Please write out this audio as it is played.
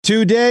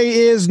Today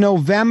is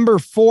November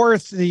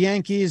 4th. The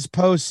Yankees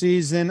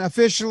postseason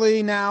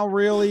officially now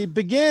really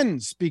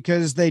begins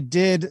because they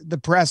did the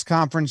press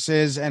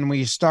conferences and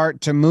we start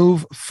to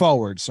move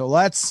forward. So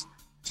let's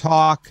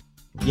talk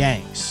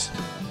Yanks.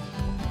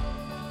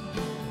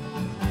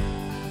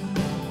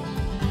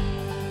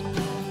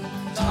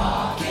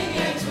 Talking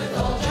Yanks with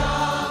old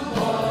John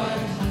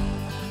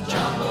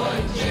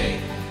Boy, Jake.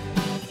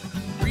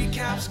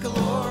 Recaps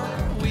galore,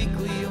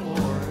 weekly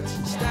awards,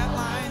 stat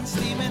lines,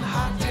 steaming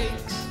hot takes.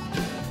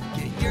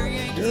 Get your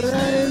Yankees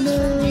news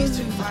from east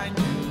to fine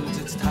dudes.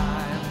 It's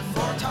time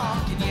for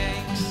Talking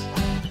Yanks.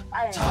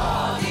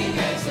 Talking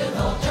Yanks with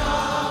old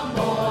John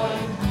Boy,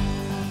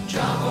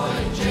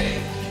 and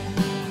Jake.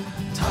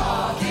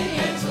 Talking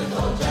Yanks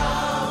with old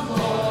John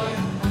Boy,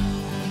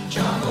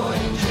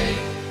 and Jake.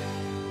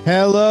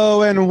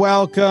 Hello and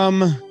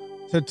welcome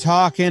to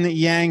Talking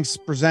Yanks,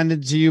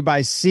 presented to you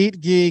by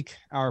SeatGeek,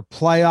 our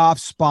playoff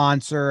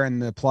sponsor,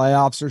 and the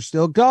playoffs are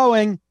still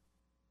going.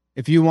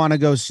 If you want to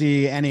go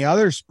see any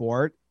other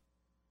sport,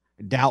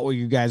 I doubt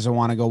you guys will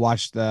want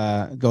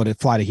to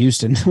fly to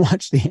Houston to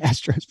watch the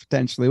Astros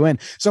potentially win.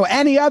 So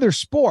any other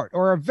sport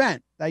or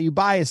event that you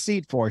buy a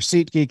seat for,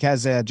 SeatGeek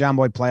has a John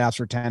Boy playoffs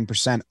for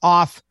 10%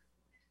 off.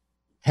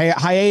 Hey,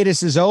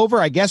 hiatus is over.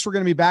 I guess we're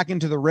going to be back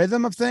into the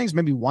rhythm of things,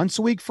 maybe once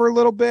a week for a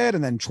little bit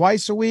and then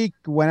twice a week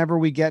whenever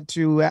we get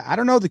to, I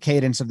don't know the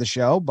cadence of the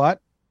show, but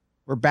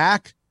we're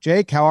back.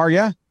 Jake, how are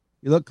you?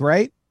 You look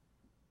great.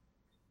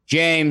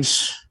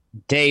 James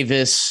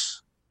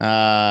Davis.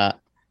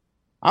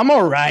 I'm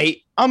all right.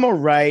 A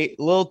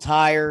little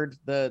tired.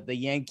 The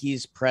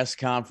Yankees press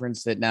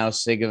conference that now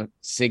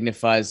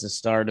signifies the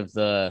start of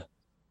the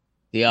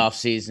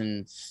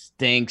offseason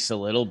stinks a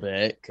little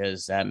bit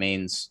because that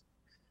means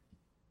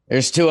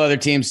there's two other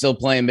teams still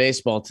playing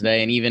baseball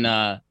today. And even,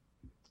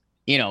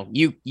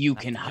 you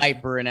can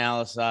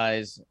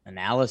analyze,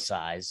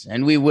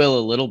 and we will a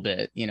little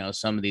bit,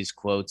 some of these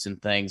quotes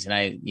and things.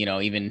 And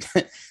even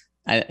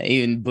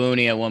Boone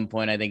at one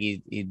point, I think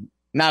he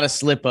not a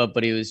slip up,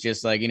 but he was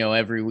just like,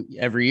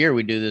 every year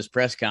we do this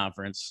press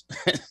conference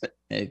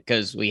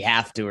because we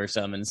have to or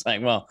something. It's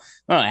like, well,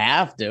 I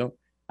have to.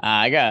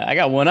 I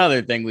got one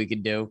other thing we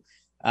could do.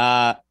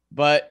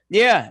 But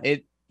yeah,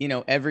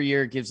 every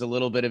year it gives a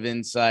little bit of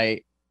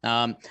insight.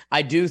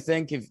 I do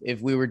think if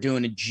we were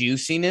doing a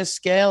juiciness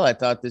scale, I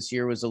thought this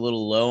year was a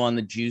little low on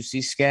the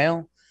juicy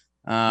scale.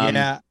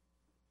 Yeah,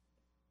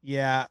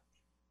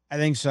 I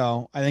think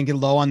so. I think it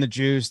low on the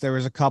juice. There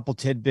was a couple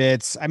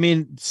tidbits. I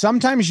mean,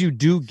 sometimes you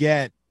do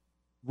get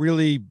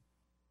really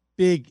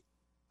big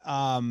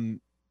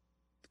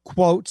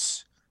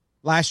quotes.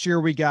 Last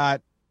year we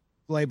got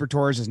Gleyber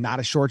Torres is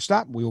not a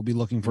shortstop. We will be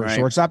looking for a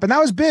shortstop. And that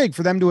was big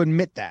for them to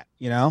admit that,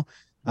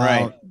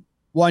 Right.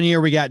 1 year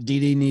we got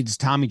Didi needs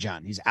Tommy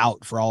John. He's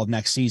out for all of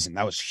next season.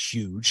 That was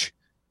huge.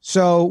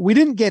 So we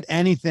didn't get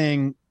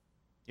anything.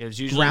 It was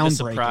usually a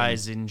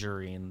surprise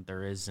injury, and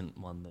there isn't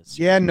one this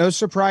year. Yeah, no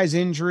surprise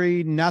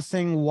injury,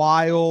 nothing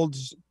wild,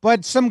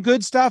 but some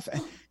good stuff.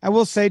 I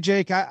will say,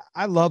 Jake,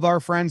 I love our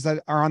friends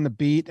that are on the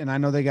beat, and I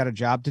know they got a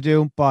job to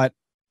do, but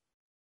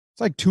it's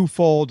like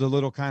twofold, a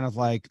little kind of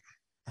like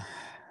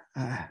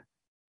the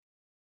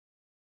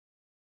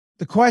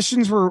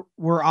questions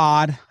were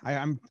odd.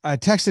 I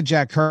texted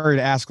Jack Curry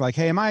to ask, like,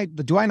 hey,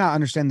 do I not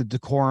understand the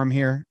decorum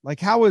here? Like,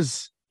 how are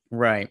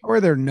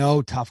there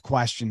no tough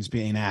questions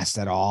being asked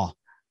at all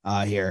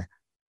here?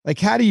 Like,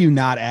 how do you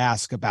not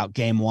ask about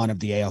game one of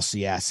the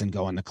ALCS and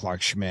going to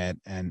Clark Schmidt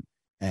and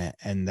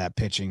that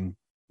pitching?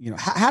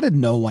 How did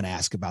no one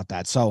ask about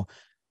that? So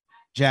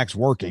Jack's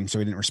working, so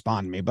he didn't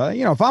respond to me. But,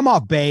 if I'm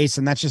off base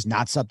and that's just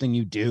not something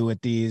you do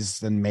at these,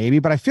 then maybe.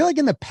 But I feel like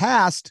in the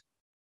past,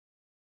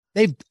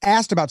 they've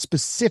asked about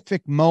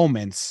specific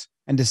moments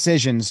and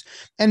decisions.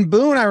 And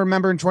Boone, I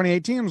remember in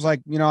 2018, was like,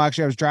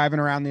 actually I was driving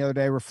around the other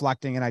day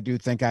reflecting, and I do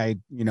think I,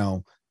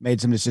 made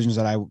some decisions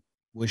that I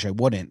wish I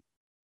wouldn't.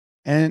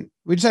 And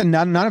we just had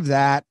none of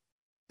that.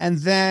 And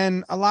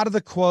then a lot of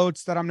the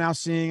quotes that I'm now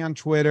seeing on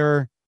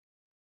Twitter,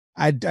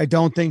 I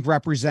don't think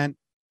represent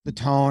the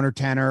tone or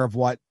tenor of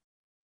what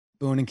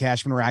Boone and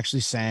Cashman were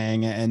actually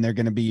saying. And they're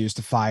going to be used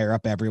to fire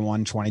up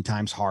everyone 20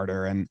 times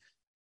harder.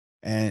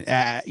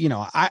 I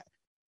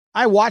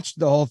watched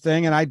the whole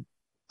thing, and I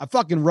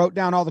fucking wrote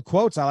down all the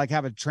quotes. I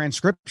have a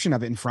transcription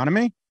of it in front of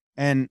me,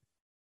 and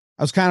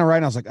I was kind of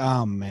writing. I was like,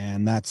 oh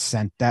man,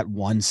 that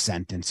one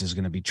sentence is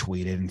going to be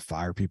tweeted and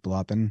fire people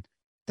up. And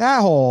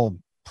that whole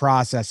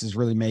process is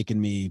really making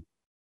me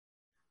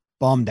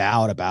bummed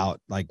out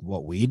about like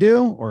what we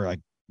do, or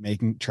like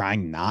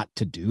trying not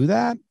to do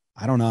that.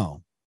 I don't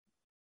know.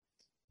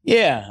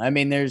 Yeah, I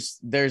mean,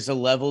 there's a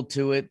level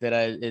to it that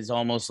is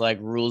almost like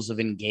rules of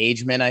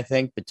engagement, I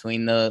think,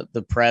 between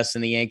the press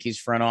and the Yankees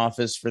front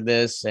office for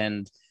this.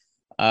 And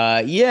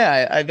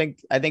I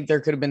think there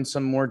could have been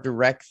some more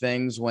direct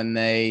things when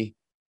they,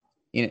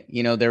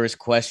 there was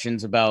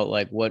questions about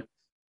like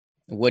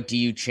what do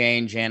you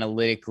change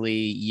analytically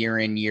year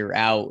in, year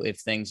out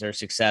if things are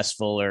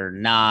successful or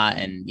not?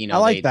 And I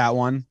like that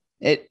one.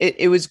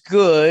 it was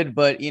good,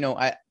 but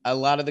a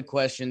lot of the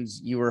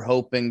questions you were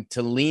hoping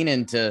to lean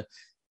into,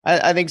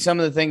 I think some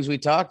of the things we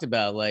talked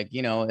about, like,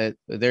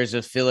 there's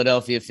a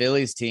Philadelphia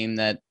Phillies team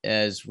that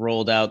has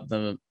rolled out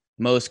the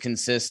most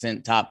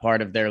consistent top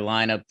part of their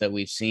lineup that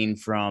we've seen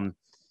from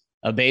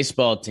a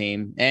baseball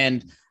team.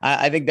 And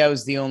I think that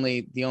was the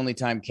only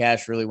time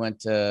Cash really went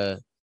to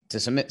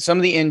some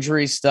of the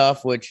injury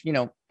stuff, which,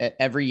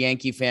 every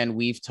Yankee fan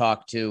we've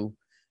talked to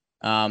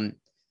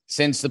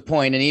since the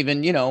point, and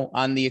even,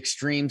 on the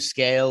extreme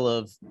scale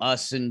of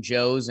us and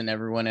Joe's and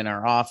everyone in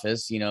our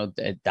office,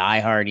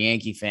 diehard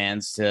Yankee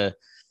fans,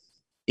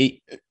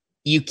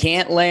 you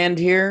can't land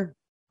here,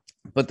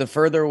 but the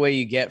further away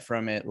you get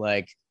from it,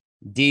 like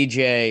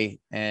DJ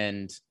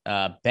and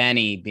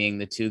Benny being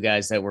the two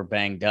guys that were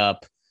banged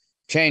up,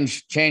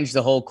 change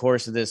the whole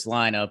course of this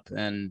lineup.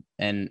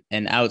 And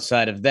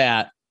outside of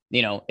that,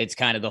 it's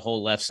kind of the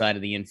whole left side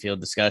of the infield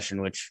discussion,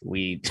 which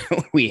we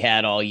we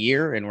had all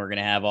year, and we're going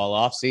to have all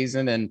off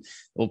season, and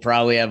we'll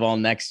probably have all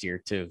next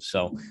year too.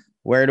 So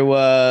where do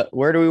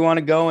we want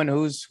to go, and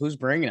who's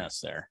bringing us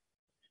there?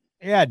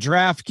 Yeah,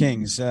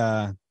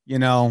 DraftKings.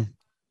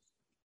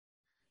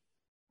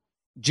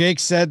 Jake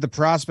said the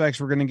prospects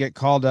were going to get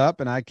called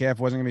up and IKF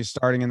wasn't going to be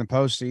starting in the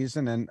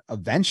postseason. And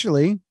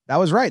eventually that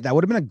was right. That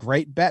would have been a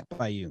great bet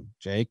by you,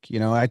 Jake.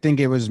 I think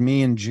it was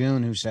me and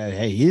June who said,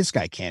 hey, this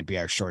guy can't be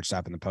our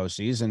shortstop in the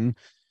postseason.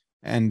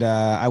 And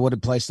I would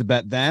have placed the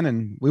bet then,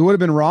 and we would have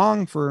been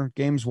wrong for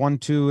games 1,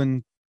 2,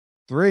 and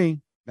 3.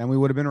 Then we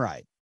would have been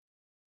right.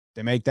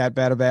 They make that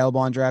bet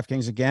available on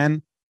DraftKings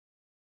again.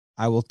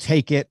 I will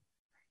take it.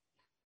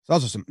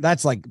 Also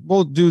that's like,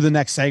 we'll do the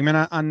next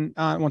segment on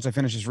once I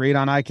finish this read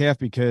on IKF,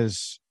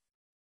 because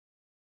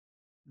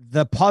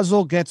the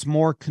puzzle gets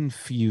more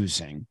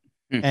confusing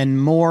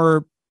and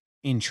more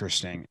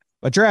interesting.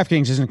 But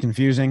DraftKings isn't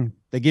confusing.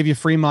 They give you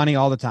free money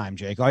all the time,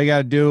 Jake. All you got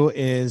to do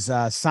is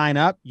sign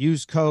up,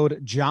 use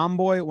code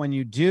JOMBOY when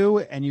you do,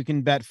 and you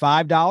can bet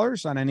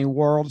 $5 on any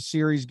World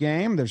Series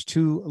game. There's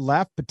 2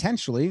 left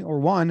potentially, or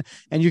 1,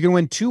 and you can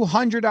win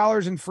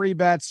 $200 in free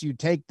bets. You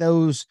take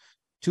those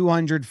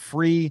 200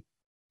 free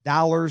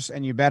dollars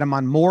and you bet them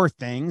on more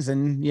things,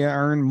 and you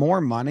earn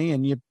more money,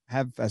 and you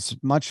have as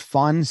much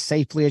fun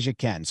safely as you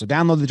can. So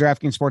download the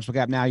DraftKings Sportsbook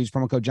app now. Use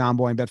promo code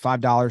JOHNBOY and bet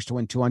 $5 to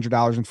win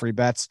 $200 in free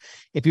bets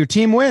if your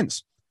team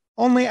wins.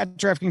 Only at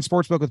DraftKings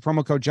Sportsbook with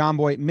promo code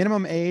JOHNBOY.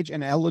 Minimum age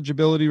and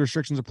eligibility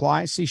restrictions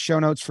apply. See show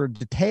notes for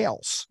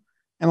details.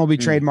 MLB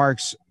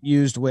trademarks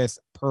used with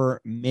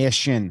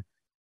permission.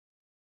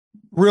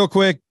 Real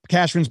quick,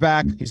 Cashman's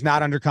back. He's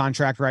not under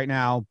contract right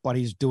now, but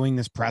he's doing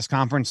this press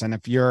conference. And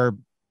if you're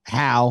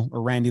Hal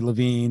or Randy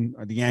Levine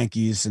or the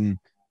Yankees and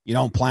you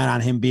don't plan on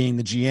him being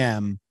the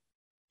GM,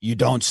 you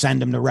don't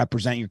send him to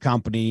represent your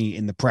company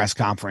in the press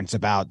conference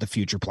about the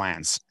future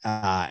plans.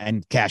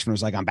 And Cashman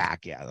was like, I'm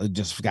back. Yeah,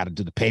 just got to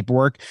do the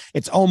paperwork.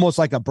 It's almost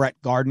like a Brett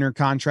Gardner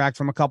contract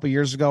from a couple of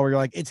years ago where you're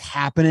like, it's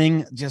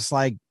happening. Just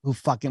like, we're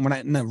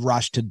not in a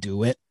rush to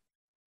do it.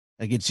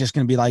 Like, it's just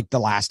going to be like the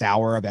last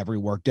hour of every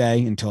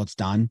workday until it's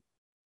done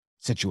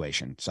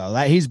situation. So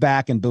that he's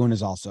back, and Boone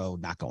is also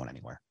not going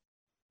anywhere.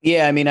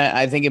 Yeah, I mean,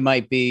 I think it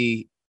might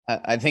be.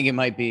 I think it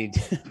might be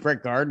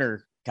Brett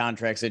Gardner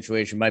contract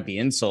situation might be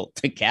insult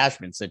to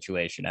Cashman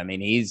situation. I mean,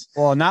 he's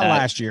not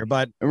last year,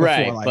 but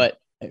right,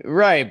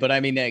 but I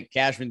mean,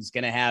 Cashman's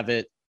going to have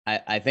it.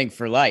 I think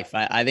for life.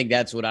 I think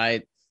that's what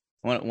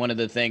one of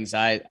the things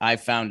I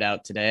found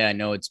out today. I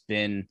know it's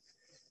been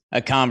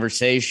a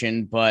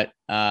conversation, but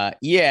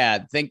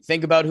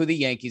think about who the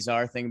Yankees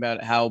are. Think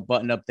about how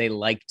buttoned up they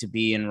like to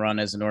be and run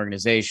as an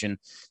organization.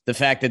 The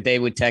fact that they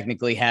would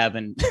technically have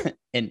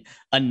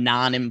a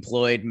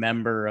non-employed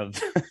member of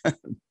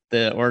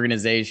the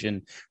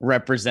organization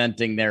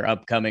representing their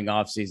upcoming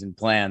offseason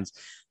plans.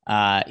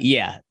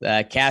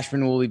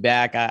 Cashman will be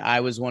back.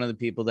 I was one of the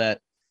people that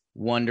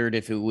wondered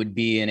if it would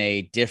be in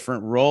a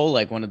different role,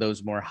 like one of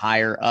those more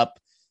higher up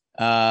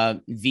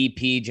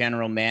VP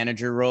general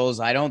manager roles.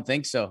 I don't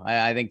think so.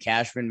 I think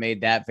Cashman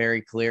made that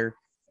very clear,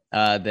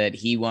 that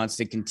he wants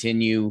to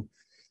continue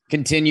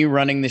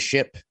running the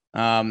ship.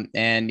 I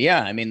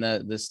mean,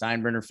 the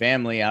Steinbrenner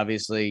family,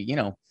 obviously,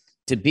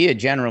 to be a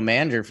general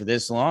manager for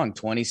this long,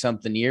 20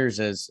 something years,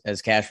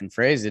 as Cashman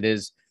phrased it,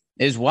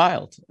 is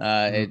wild.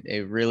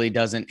 It really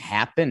doesn't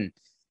happen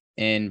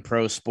in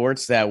pro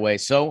sports that way.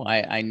 So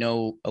I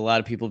know a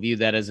lot of people view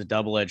that as a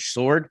double-edged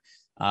sword.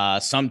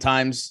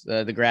 Sometimes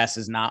the grass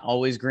is not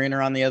always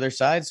greener on the other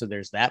side. So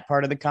there's that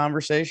part of the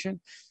conversation.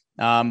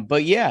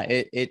 But yeah,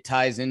 it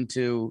ties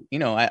into,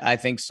 I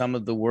think some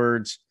of the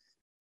words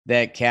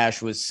that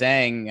Cash was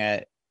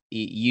saying,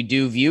 you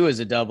do view as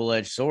a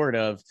double-edged sword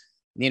of,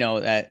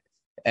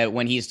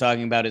 when he's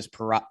talking about his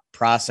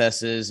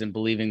processes and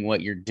believing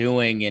what you're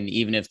doing. And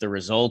even if the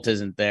result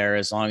isn't there,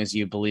 as long as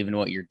you believe in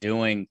what you're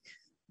doing,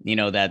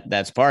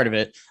 that's part of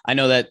it. I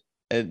know that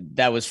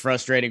that was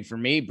frustrating for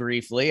me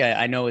briefly.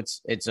 I know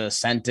it's a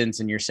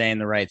sentence and you're saying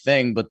the right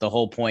thing, but the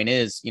whole point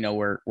is,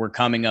 we're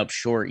coming up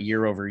short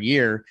year over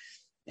year.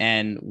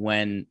 And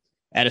when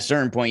at a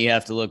certain point you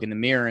have to look in the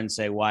mirror and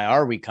say, why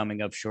are we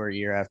coming up short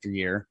year after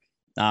year?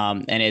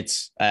 And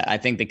it's, I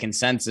think the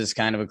consensus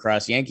kind of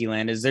across Yankee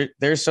land is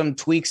there's some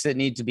tweaks that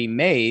need to be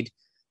made.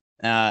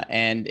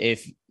 And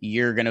if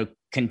you're going to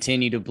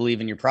continue to believe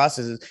in your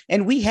processes,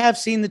 and we have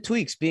seen the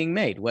tweaks being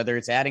made, whether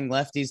it's adding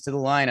lefties to the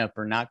lineup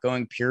or not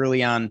going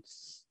purely on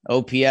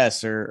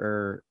OPS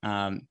or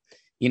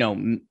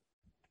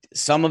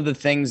some of the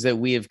things that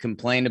we have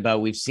complained about,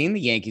 we've seen the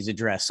Yankees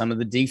address some of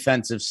the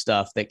defensive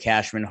stuff that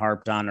Cashman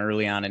harped on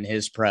early on in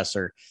his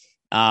presser.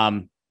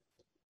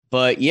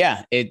 But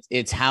yeah,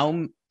 it's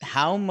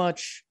how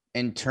much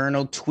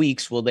internal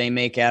tweaks will they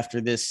make after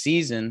this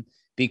season?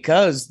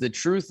 Because the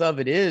truth of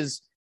it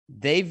is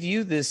they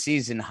view this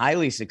season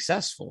highly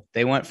successful.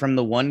 They went from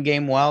the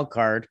 1-game wild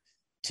card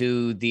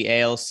to the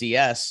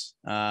ALCS,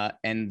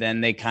 and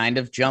then they kind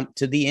of jumped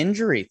to the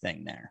injury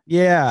thing there.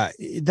 Yeah,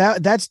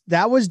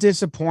 that was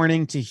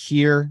disappointing to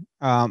hear.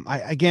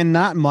 Again,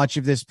 not much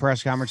of this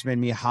press conference made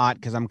me hot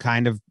because I'm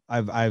kind of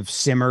I've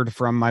simmered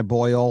from my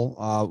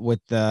boil with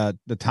the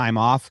time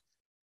off.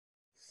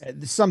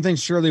 Some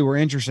things surely were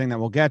interesting that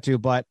we'll get to,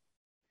 but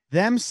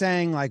them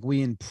saying like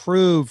we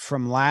improved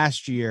from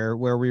last year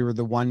where we were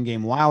the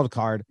 1-game wild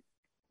card.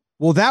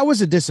 Well, that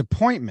was a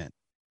disappointment.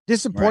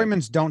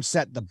 Disappointments don't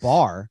set the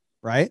bar,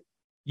 right?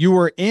 You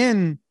were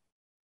in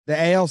the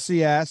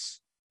ALCS,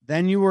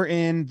 then you were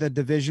in the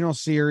divisional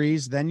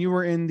series, then you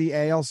were in the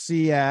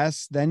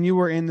ALCS, then you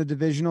were in the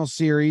divisional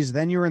series,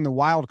 then you were in the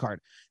wild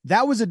card.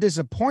 That was a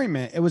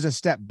disappointment. It was a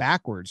step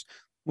backwards.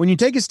 When you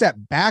take a step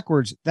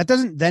backwards, that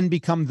doesn't then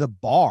become the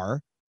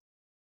bar.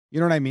 You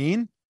know what I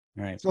mean?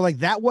 Right. So like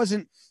that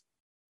wasn't,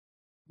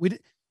 you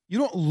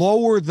don't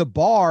lower the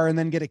bar and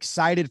then get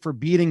excited for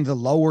beating the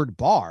lowered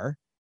bar.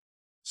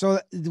 So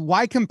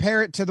why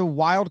compare it to the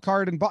wild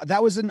card? And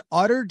that was an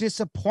utter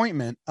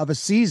disappointment of a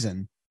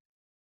season,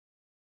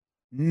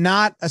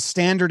 not a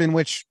standard in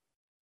which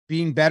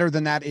being better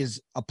than that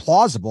is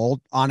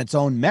plausible on its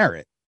own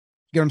merit.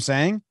 You get what I'm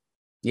saying?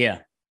 Yeah.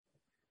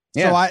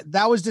 So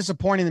that was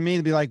disappointing to me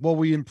to be like, well,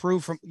 we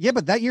improved from,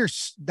 but that year,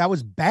 that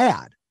was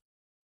bad.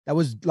 That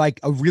was like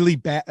a really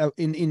bad I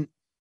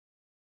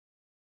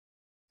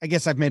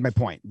guess I've made my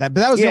point but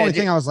that was the only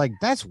thing I was like,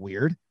 that's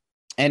weird.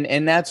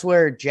 And that's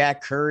where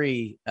Jack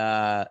Curry,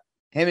 him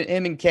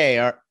and Kay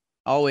are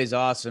always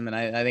awesome. And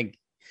I think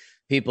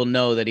people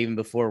know that even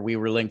before we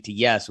were linked to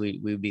Yes, we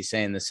would be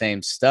saying the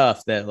same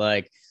stuff that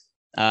like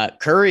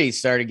Curry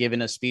started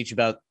giving a speech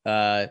about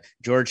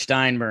George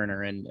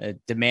Steinbrenner and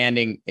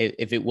demanding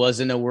if it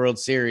wasn't a World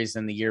Series,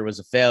 then the year was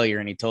a failure.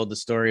 And he told the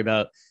story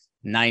about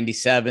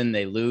 97,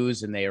 they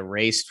lose and they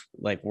erased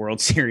like World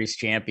Series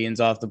champions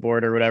off the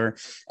board or whatever.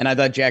 And I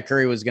thought Jack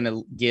Curry was going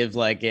to give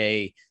like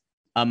a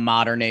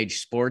modern age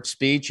sports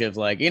speech of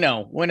like,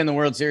 winning the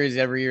World Series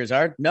every year is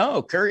hard.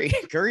 No, Curry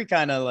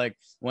kind of like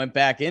went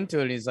back into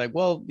it. And he's like,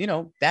 well,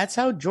 that's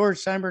how George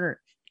Steinbrenner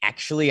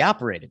actually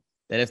operated.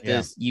 That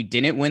if you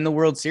didn't win the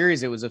World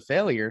Series, it was a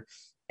failure.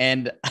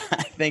 And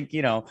I think,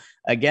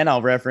 again,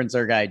 I'll reference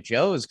our guy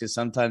Joe's because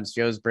sometimes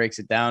Joe's breaks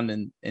it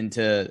down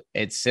into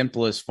its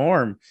simplest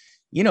form.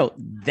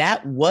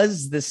 That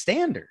was the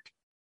standard.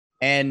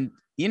 And,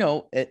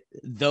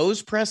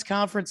 those press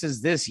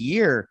conferences this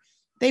year,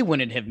 they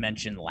wouldn't have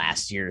mentioned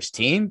last year's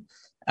team.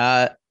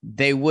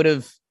 They would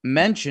have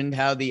mentioned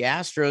how the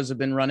Astros have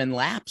been running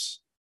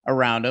laps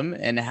around them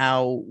and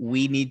how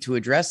we need to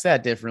address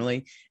that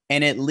differently.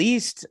 And at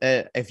least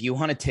if you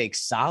want to take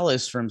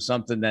solace from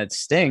something that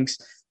stinks,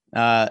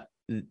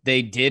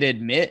 they did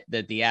admit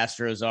that the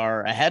Astros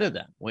are ahead of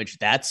them, which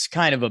that's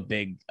kind of a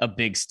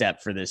big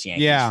step for this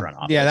Yankees front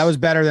office. Yeah, that was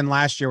better than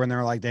last year when they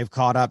were like, they've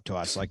caught up to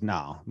us. Like,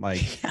 no,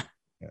 like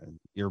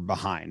you're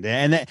behind.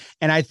 And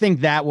I think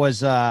that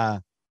was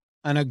an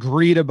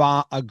agreed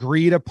upon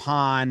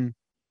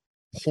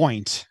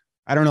point.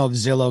 I don't know if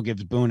Zillow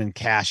gives Boone and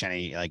Cash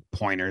any like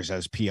pointers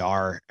as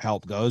PR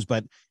help goes,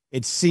 but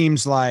it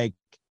seems like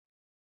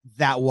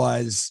that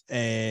was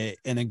an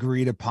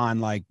agreed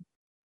upon, like,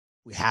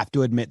 we have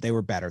to admit they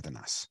were better than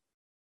us.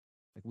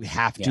 Like, we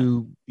have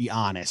to be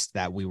honest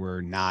that we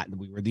were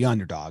the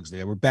underdogs.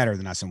 They were better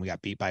than us and we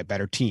got beat by a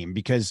better team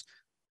because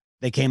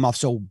they came off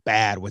so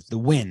bad with the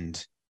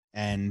wind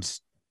and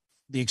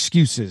the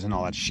excuses and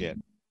all that shit.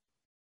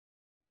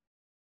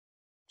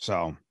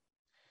 So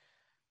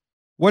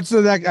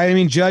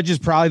Judge is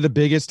probably the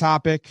biggest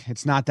topic.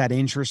 It's not that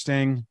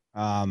interesting.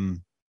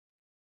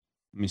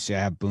 Let me see. I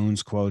have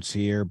Boone's quotes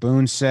here.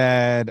 Boone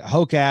said,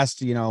 Hoke asked,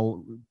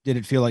 did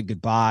it feel like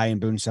goodbye? And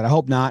Boone said, I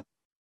hope not.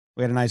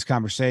 We had a nice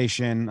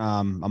conversation.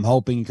 I'm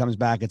hoping he comes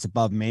back. It's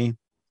above me.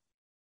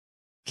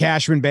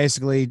 Cashman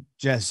basically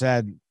just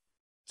said,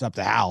 it's up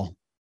to Hal.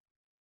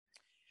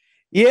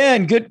 Yeah,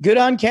 and good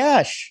on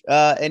Cash.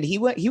 And he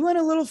went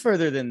a little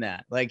further than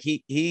that. Like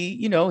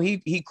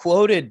he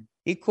quoted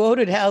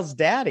Hal's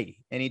daddy,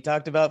 and he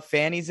talked about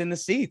fannies in the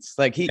seats.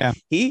 Like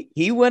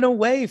he went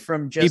away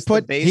from just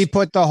he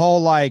put the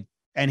whole like,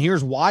 and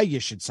here's why you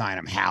should sign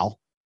him, Hal.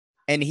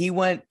 And he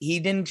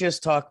didn't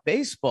just talk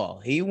baseball.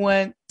 He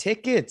went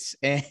tickets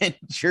and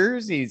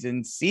jerseys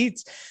and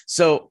seats.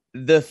 So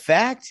the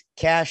fact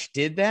Cash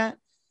did that,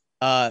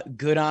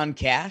 good on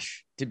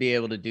Cash to be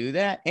able to do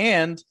that.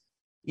 And,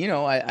 you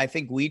know, I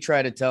think we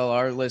try to tell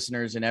our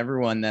listeners and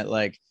everyone that,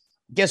 like,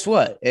 guess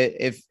what?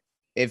 If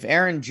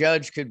Aaron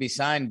Judge could be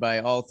signed by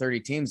all 30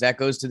 teams, that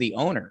goes to the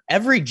owner.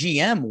 Every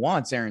GM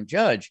wants Aaron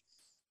Judge.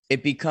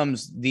 It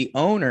becomes the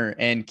owner,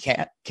 and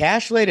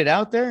Cash laid it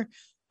out there.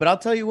 But I'll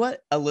tell you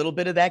what, a little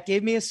bit of that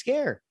gave me a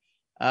scare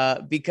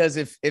because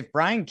if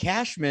Brian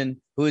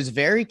Cashman, who is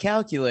very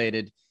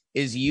calculated,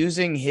 is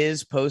using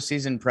his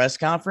postseason press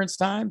conference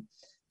time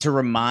to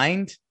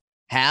remind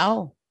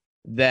Hal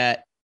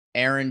that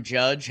Aaron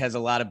Judge has a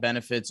lot of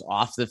benefits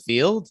off the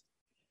field,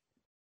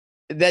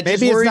 that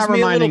maybe it's not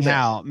reminding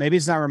Hal. Maybe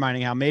it's not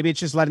reminding Hal. Maybe it's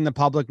just letting the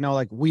public know,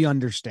 like, we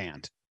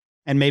understand.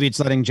 And maybe it's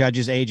letting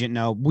Judge's agent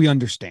know we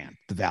understand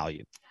the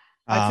value.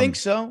 I think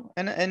so.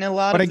 And a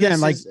lot of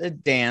this is a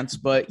dance,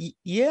 but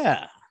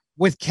yeah.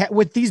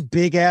 With these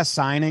big ass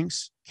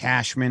signings,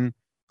 Cashman,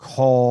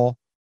 Cole,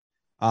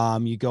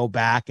 you go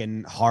back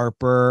and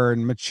Harper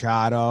and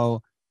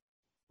Machado,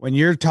 when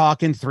you're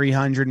talking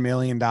 $300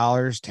 million,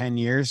 10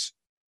 years,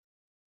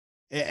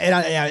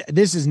 and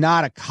this is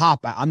not a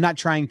cop. I'm not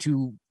trying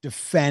to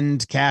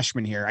defend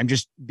Cashman here. I'm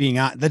just being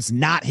honest. That's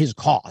not his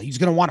call. He's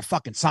going to want to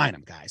fucking sign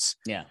him, guys.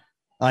 Yeah.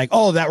 Like,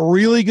 oh, that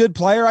really good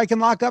player I can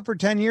lock up for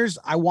 10 years.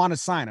 I want to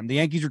sign him. The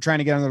Yankees are trying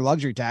to get on their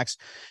luxury tax.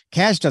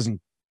 Cash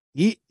doesn't,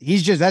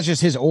 that's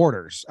just his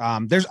orders.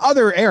 There's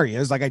other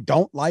areas. Like, I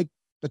don't like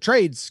the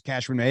trades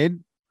Cashman made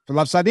for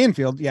left side of the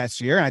infield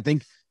year. And I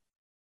think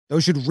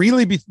those should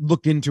really be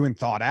looked into and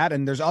thought at.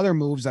 And there's other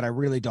moves that I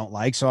really don't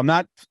like. So I'm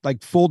not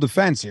like full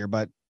defense here,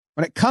 but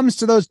when it comes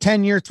to those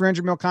 10-year,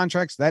 $300 million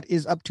contracts, that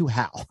is up to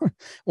Hal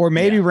or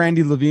maybe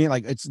Randy Levine.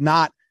 Like, it's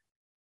not.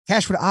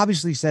 Cash would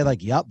obviously say,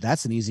 like, yep,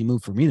 that's an easy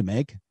move for me to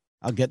make.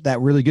 I'll get that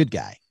really good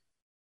guy.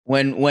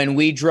 When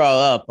we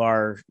draw up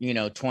our,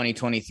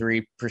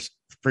 2023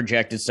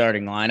 projected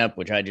starting lineup,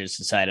 which I just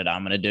decided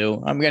I'm going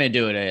to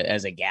do it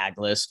as a gag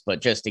list,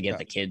 but just to get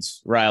the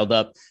kids riled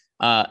up.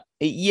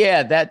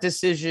 That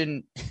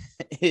decision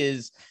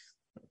is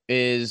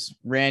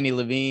Randy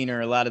Levine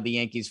or a lot of the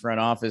Yankees front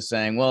office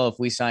saying, well, if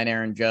we sign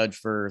Aaron Judge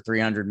for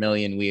 $300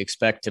 million, we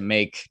expect to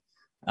make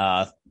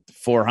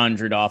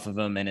 400 off of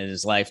him in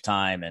his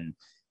lifetime. And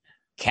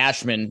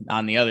Cashman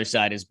on the other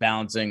side is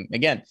balancing,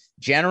 again,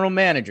 general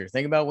manager.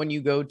 Think about when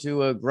you go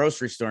to a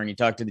grocery store and you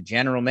talk to the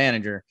general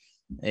manager,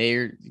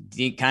 they're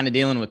kind of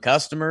dealing with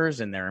customers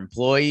and their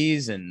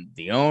employees and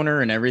the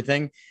owner and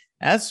everything.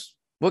 That's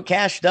what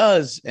Cash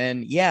does.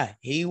 And yeah,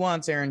 he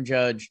wants Aaron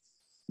Judge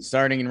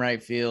starting in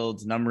right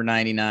field, number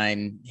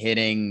 99,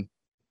 hitting.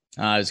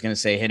 I was going to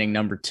say hitting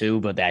number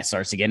 2, but that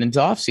starts to get into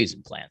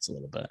offseason plans a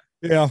little bit.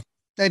 Yeah.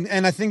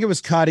 And I think it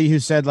was Cuddy who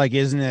said, like,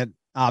 isn't it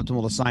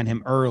optimal to sign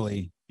him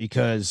early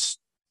because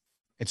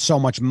it's so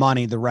much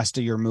money. The rest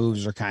of your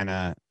moves are kind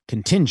of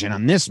contingent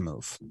on this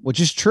move, which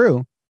is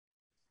true.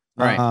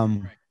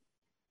 Right.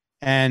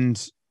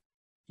 And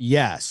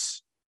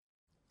yes,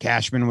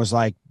 Cashman was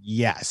like,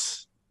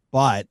 yes,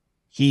 but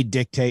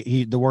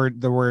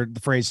the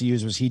phrase he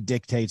used was he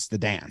dictates the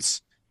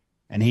dance,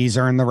 and he's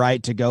earned the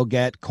right to go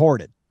get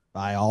courted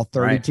by all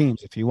 30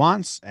 teams if he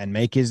wants and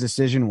make his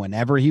decision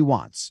whenever he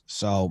wants.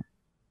 So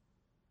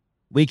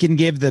that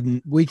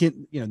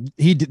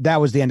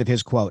was the end of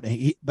his quote.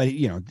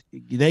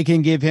 They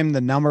can give him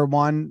the number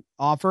 1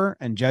 offer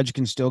and Judge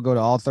can still go to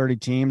all 30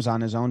 teams on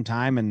his own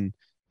time. And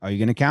are you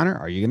going to counter?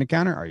 Are you going to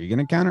counter? Are you going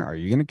to counter? Are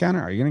you going to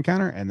counter? Are you going to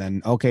counter? And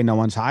then, okay, no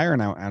one's higher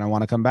and I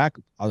want to come back.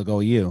 I'll go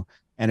you.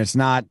 And it's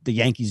not the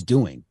Yankees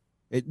doing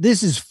it.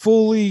 This is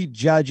fully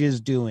Judge's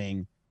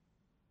doing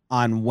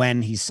on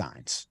when he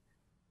signs.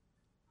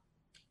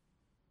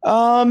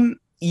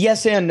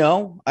 Yes and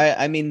no.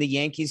 I mean, the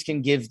Yankees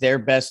can give their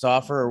best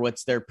offer or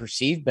what's their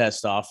perceived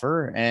best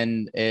offer.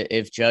 And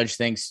if Judge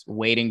thinks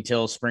waiting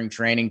till spring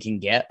training can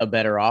get a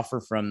better offer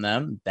from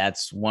them,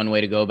 that's one way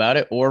to go about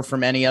it, or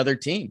from any other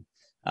team.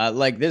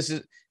 Like this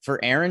is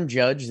for Aaron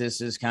Judge.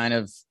 This is kind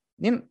of,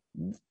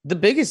 the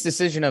biggest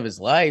decision of his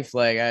life.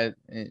 Like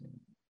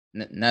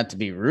not to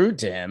be rude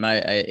to him.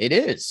 It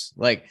is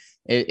like,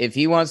 if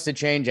he wants to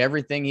change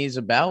everything he's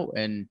about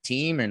and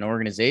team and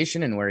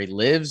organization and where he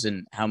lives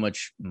and how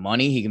much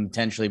money he can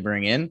potentially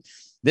bring in,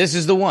 this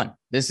is the one.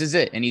 This is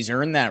it. And he's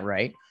earned that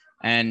right.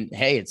 And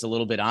hey, it's a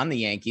little bit on the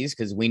Yankees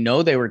because we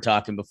know they were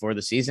talking before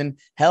the season.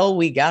 Hell,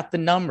 we got the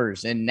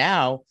numbers. And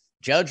now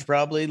Judge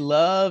probably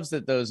loves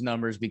that those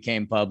numbers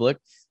became public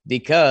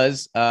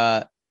because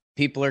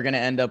people are going to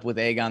end up with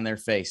egg on their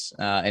face.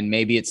 And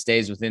maybe it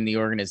stays within the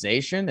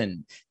organization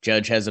and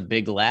Judge has a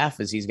big laugh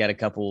as he's got a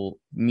couple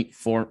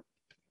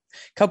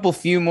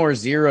few more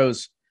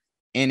zeros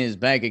in his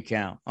bank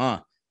account.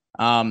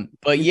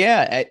 But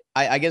yeah,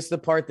 I guess the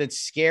part that's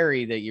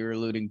scary that you're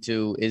alluding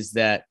to is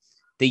that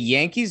the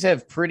Yankees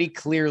have pretty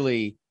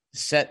clearly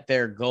set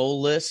their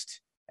goal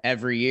list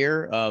every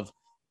year of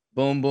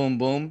boom, boom,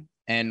 boom.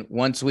 And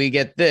once we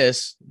get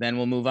this, then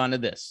we'll move on to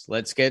this.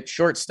 Let's get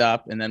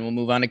shortstop and then we'll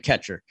move on to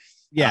catcher.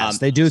 Yes,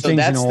 they do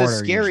things in order. That's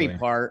the scary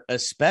part,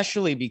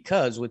 especially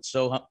because with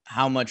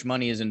how much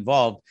money is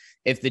involved,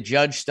 if the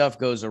Judge stuff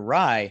goes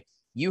awry,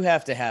 you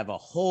have to have a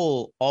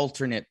whole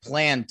alternate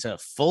plan to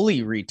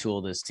fully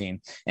retool this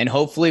team. And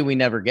hopefully we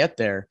never get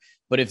there.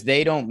 But if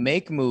they don't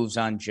make moves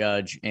on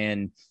Judge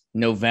in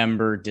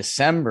November,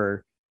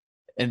 December,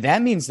 and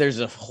that means there's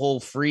a whole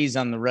freeze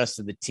on the rest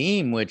of the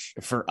team, which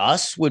for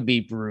us would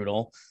be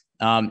brutal.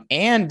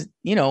 And,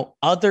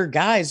 other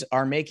guys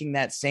are making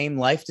that same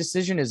life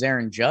decision as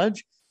Aaron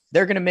Judge.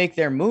 They're going to make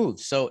their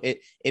moves. So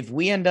if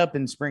we end up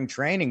in spring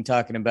training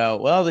talking about,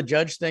 well, the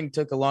Judge thing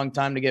took a long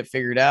time to get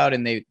figured out,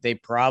 and they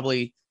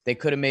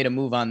could have made a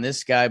move on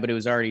this guy, but it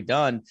was already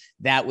done,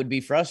 that would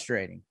be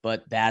frustrating.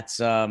 But that's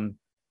for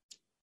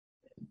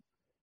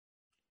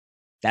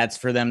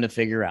them to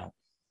figure out.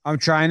 I'm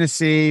trying to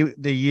see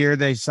the year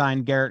they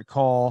signed Garrett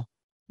Cole.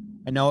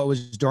 I know it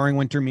was during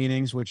winter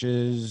meetings, which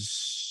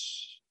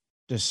is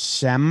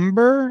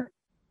December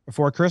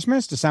before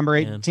Christmas, December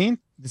 18th. Yeah.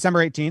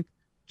 December 18th.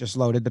 Just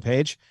loaded the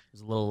page. It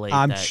was a little late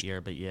that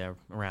year, but yeah,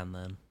 around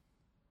then.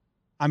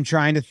 I'm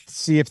trying to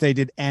see if they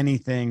did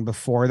anything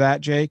before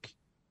that, Jake,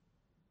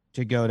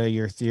 to go to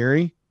your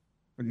theory.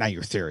 Not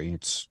your theory.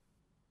 It's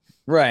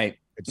right.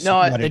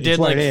 They did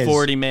like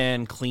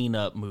 40-man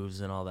cleanup moves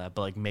and all that,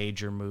 but like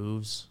major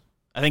moves.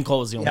 I think Cole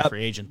was the only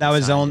free agent. That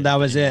was it. The whole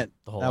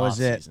that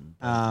was it. Season,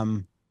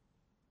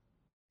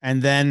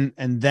 and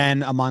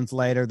then a month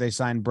later they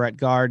signed Brett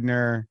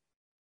Gardner.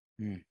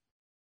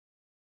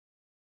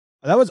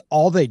 That was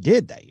all they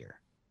did that year.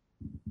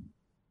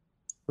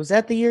 Was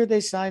that the year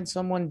they signed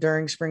someone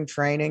during spring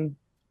training?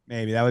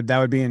 Maybe that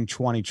would be in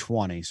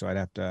 2020. So I'd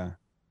have to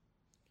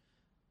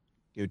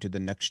go to the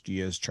next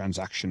year's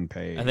transaction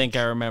page. I think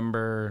I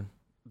remember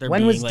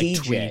when was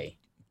DJ?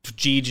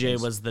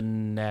 GJ was the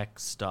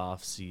next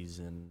off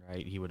season,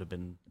 right? He would have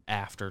been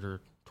after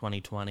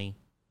 2020.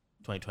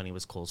 2020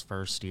 was Cole's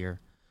first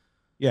year.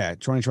 Yeah,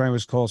 2020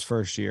 was Cole's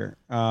first year.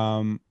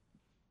 No,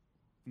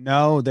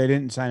 they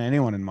didn't sign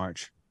anyone in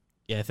March.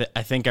 Yeah,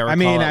 I think I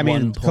recall. I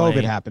mean,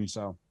 COVID happened,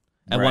 so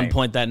at one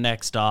point that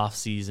next off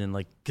season,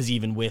 like, because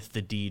even with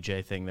the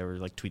DJ thing, there were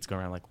like tweets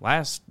going around like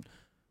last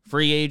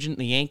free agent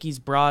the Yankees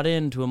brought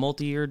in to a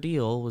multi-year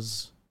deal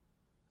was.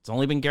 It's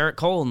only been Garrett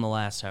Cole in the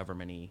last however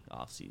many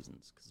off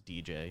seasons because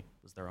DJ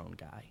was their own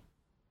guy.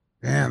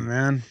 Damn,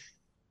 man.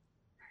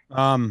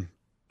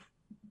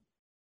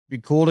 Be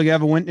cool to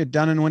have it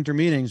done in winter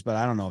meetings, but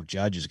I don't know if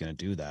Judge is going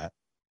to do that.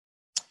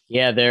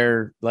 Yeah,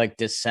 they're like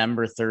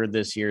December 3rd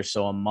this year,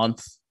 so a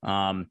month.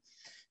 And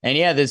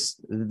yeah,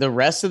 the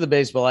rest of the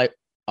baseball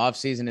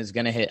offseason is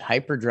going to hit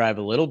hyperdrive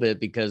a little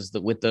bit because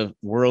with the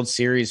World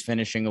Series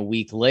finishing a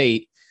week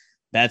late,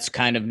 that's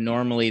kind of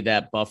normally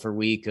that buffer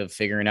week of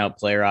figuring out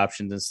player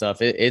options and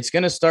stuff. It's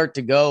going to start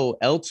to go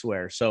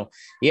elsewhere. So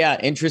yeah,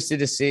 interested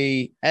to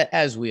see,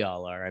 as we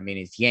all are. I mean,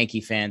 it's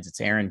Yankee fans,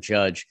 it's Aaron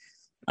Judge.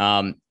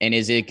 And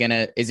is it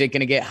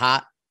gonna get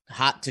hot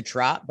to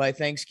trot by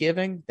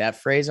Thanksgiving?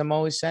 That phrase I'm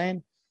always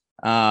saying.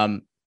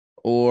 Or,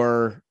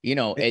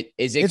 is it?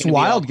 It's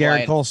wild.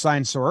 Garrett Cole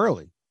signed so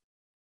early.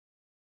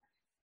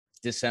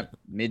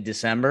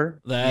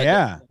 Mid-December.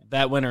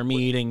 That winter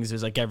meetings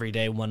is like every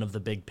day one of the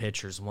big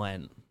pitchers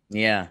went.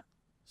 Yeah.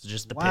 So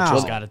just the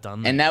pitchers got it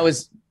done. And that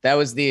was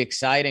the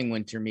exciting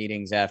winter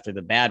meetings after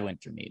the bad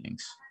winter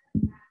meetings.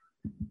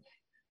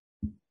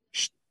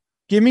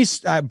 Give me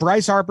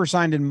Bryce Harper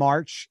signed in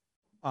March.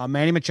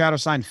 Manny Machado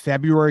signed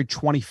February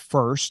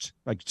 21st.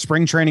 Like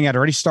spring training had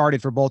already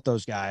started for both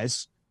those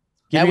guys.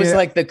 That was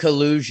like the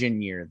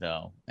collusion year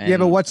though. And, yeah,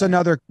 but what's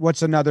another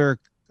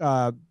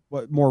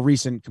what more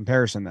recent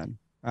comparison then?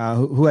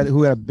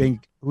 Who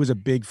was a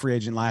big free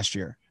agent last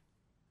year?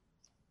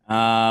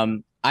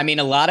 I mean,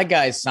 a lot of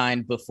guys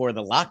signed before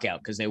the lockout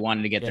because they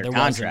wanted to get their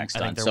contracts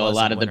done. So a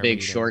lot of the big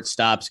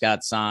shortstops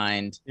got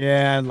signed.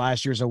 Yeah, and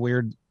last year's a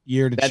weird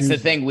year to That's the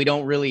thing. We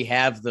don't really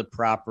have the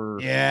proper.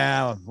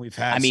 Yeah, we've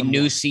had.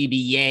 New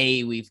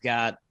CBA. We've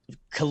got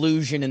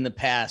collusion in the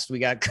past. We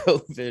got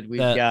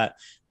COVID.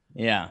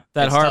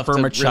 That Harper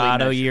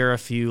Machado year. A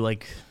few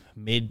like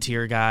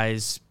mid-tier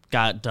guys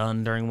got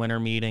done during winter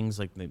meetings.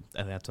 Like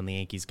that's when the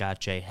Yankees got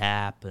J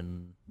Happ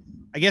and.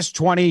 I guess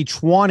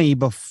 2020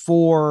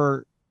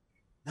 before.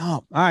 No.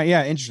 All right.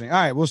 Yeah. Interesting.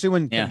 All right. We'll see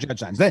when Judge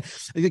signs.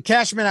 The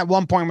Cashman at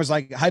one point was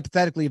like,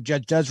 hypothetically, if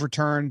Judge does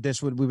return,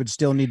 we would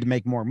still need to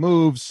make more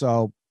moves.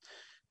 So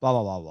blah,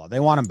 blah, blah, blah. They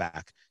want him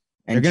back.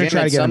 And they're going to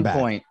try to get him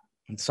back.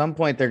 At some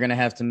point, they're going to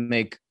have to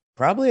make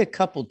probably a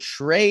couple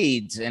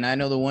trades. And I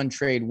know the one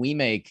trade we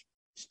make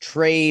is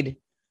trade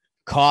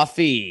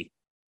coffee.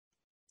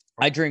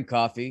 I drink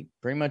coffee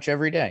pretty much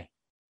every day.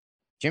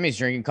 Jimmy's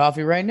drinking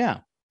coffee right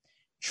now.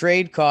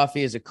 Trade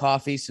Coffee is a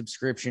coffee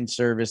subscription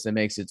service that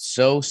makes it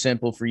so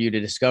simple for you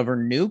to discover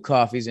new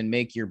coffees and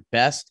make your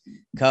best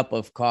cup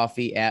of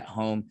coffee at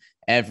home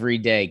every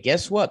day.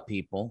 Guess what,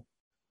 people?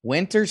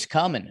 Winter's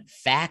coming.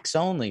 Facts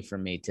only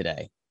from me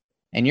today.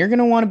 And you're going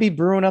to want to be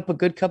brewing up a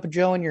good cup of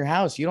joe in your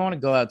house. You don't want to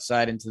go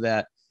outside into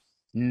that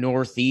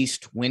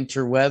northeast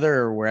winter weather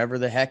or wherever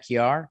the heck you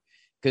are,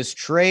 because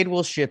Trade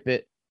will ship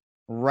it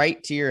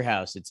right to your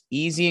house. It's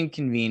easy and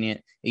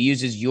convenient. It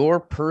uses your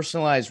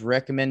personalized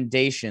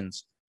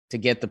recommendations to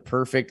get the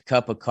perfect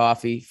cup of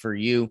coffee for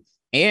you.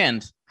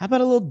 And How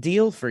about a little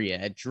deal for you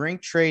at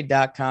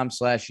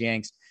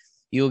drinktrade.com/Yanks?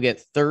 You'll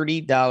get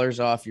 $30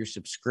 off your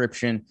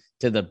subscription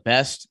to the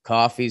best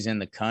coffees in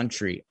the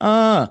country.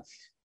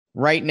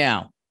 Right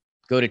now,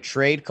 go to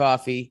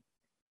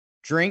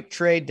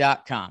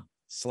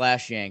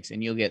drinktrade.com/Yanks,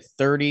 and you'll get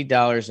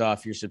 $30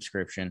 off your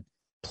subscription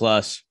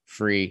plus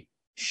free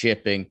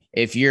shipping.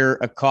 If you're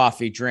a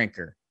coffee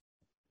drinker,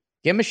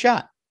 give them a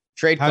shot.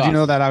 How'd you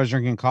know that I was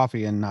drinking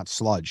coffee and not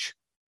sludge?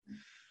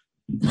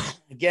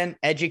 Again,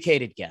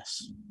 educated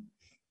guess.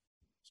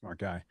 Smart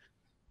guy.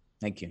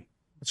 Thank you.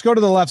 Let's go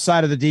to the left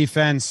side of the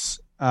defense.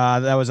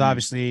 That was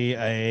obviously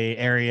a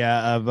area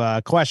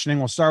of questioning.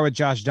 We'll start with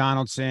Josh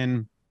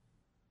Donaldson.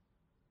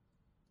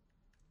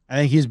 I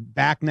think he's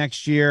back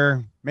next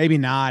year. Maybe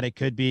not. It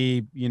could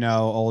be,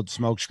 old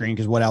smokescreen,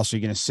 because what else are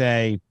you going to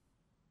say?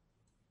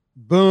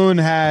 Boone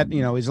had,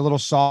 he's a little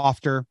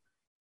softer.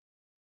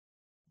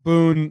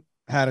 Boone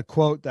had a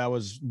quote that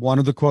was one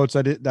of the quotes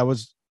that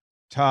was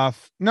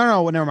tough.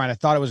 No, never mind. I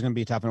thought it was going to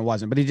be tough and it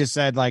wasn't. But he just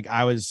said, where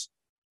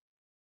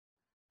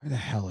the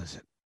hell is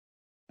it?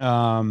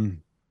 Well,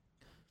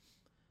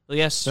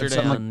 yesterday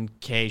on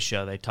K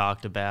Show, they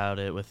talked about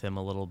it with him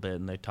a little bit,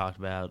 and they talked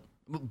about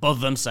both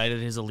of them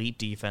cited his elite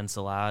defense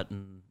a lot,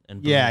 and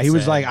yeah, he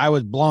was like, I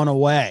was blown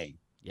away.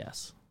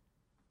 Yes,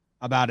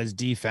 about his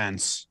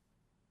defense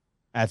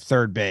at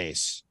third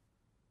base.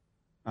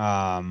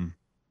 And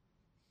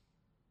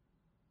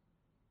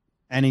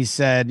he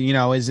said,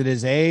 is it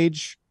his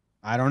age?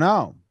 I don't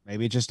know.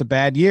 Maybe it's just a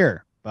bad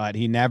year, but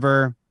he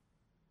never.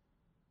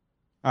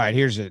 All right,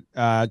 here's it.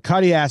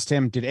 Cuddy asked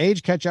him, did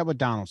age catch up with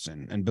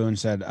Donaldson? And Boone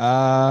said,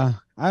 I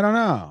don't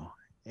know.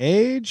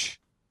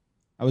 Age?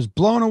 I was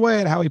blown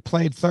away at how he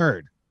played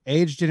third.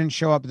 Age didn't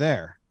show up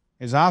there.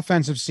 His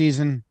offensive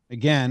season,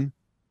 again,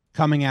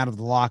 coming out of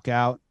the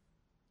lockout,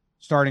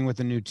 starting with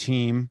a new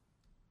team,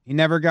 he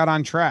never got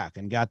on track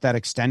and got that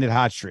extended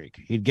hot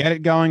streak. He'd get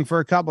it going for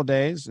a couple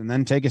days and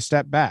then take a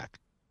step back.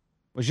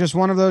 It was just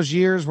one of those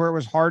years where it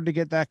was hard to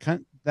get that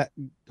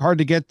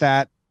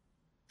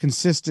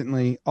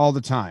consistently all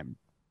the time.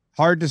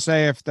 Hard to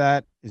say if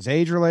that is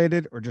age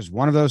related or just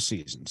one of those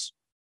seasons.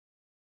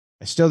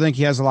 I still think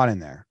he has a lot in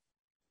there.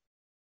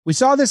 We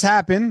saw this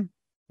happen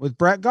with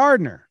Brett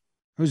Gardner,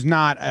 who's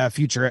not a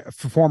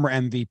former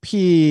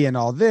MVP and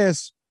all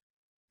this.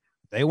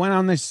 They went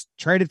on this,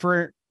 traded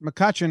for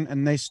McCutchen,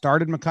 and they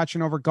started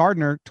McCutchen over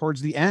Gardner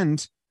towards the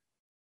end.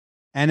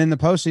 And in the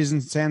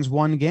postseason, sans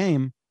one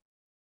game.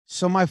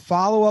 So my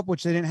follow-up,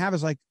 which they didn't have,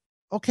 is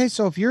okay,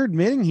 so if you're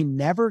admitting he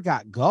never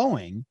got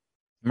going,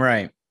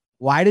 right,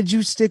 why did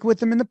you stick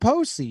with him in the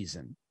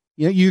postseason?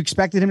 You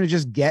expected him to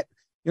just get,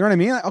 you know what I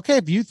mean? Okay,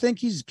 if you think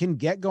he can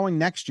get going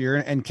next year,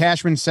 and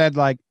Cashman said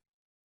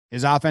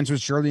his offense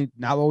was surely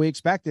not what we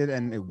expected,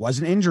 and it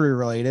wasn't injury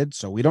related,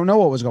 so we don't know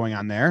what was going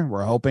on there.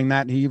 We're hoping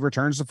that he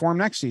returns to form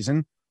next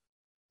season.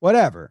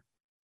 Whatever.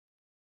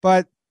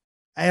 But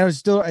it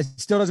still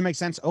doesn't make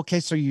sense.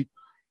 Okay, so you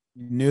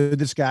knew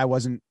this guy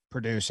wasn't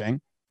producing,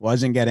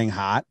 wasn't getting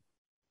hot,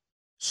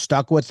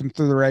 stuck with him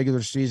through the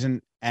regular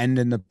season and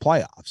in the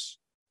playoffs.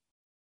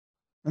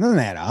 And then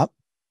add up.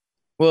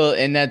 Well,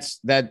 and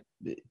that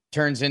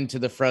turns into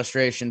the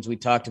frustrations we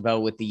talked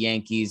about with the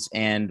Yankees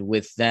and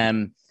with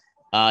them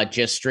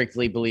just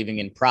strictly believing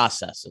in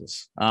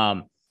processes.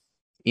 How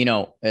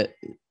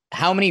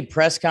many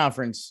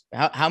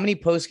how many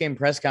post-game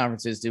press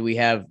conferences do we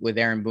have with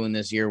Aaron Boone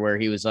this year where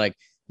he was like,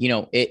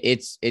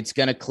 it's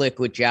going to click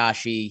with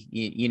Joshy.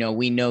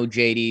 We know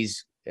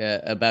JD's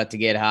about to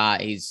get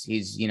hot.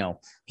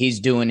 He's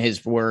doing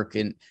his work.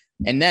 And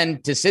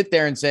then to sit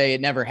there and say it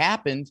never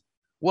happened.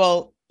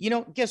 Well,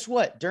 guess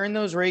what? During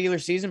those regular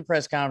season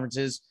press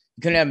conferences,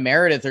 you couldn't have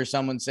Meredith or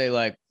someone say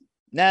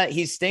nah,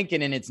 he's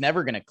stinking and it's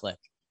never going to click.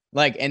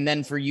 And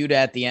then for you to,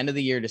 at the end of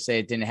the year, to say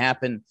it didn't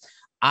happen.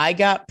 I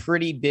got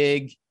pretty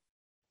big.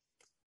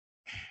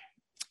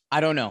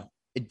 I don't know.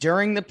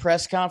 During the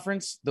press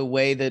conference, the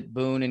way that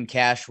Boone and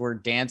Cash were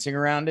dancing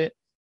around it,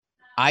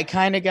 I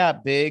kind of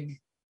got big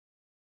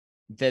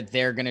that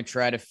they're going to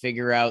try to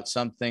figure out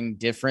something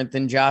different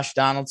than Josh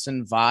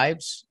Donaldson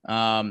vibes.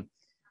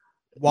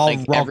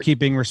 While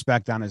keeping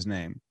respect on his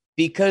name.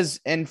 Because,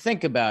 and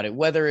think about it,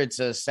 whether it's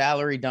a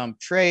salary dump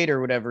trade or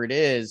whatever it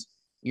is,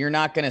 you're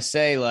not going to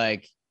say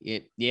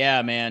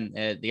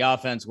the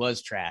offense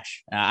was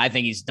trash. I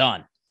think he's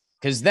done.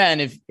 Because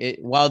then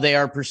while they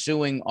are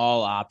pursuing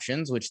all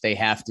options, which they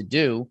have to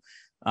do,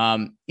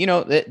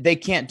 they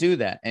can't do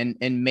that.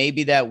 And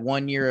maybe that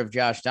 1 year of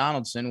Josh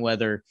Donaldson,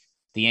 whether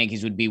the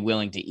Yankees would be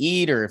willing to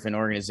eat or if an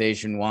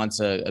organization wants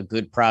a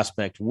good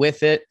prospect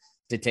with it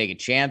to take a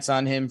chance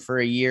on him for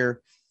a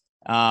year.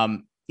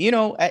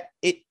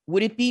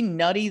 Would it be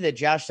nutty that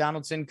Josh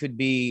Donaldson could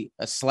be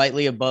a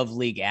slightly above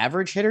league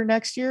average hitter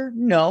next year?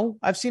 No,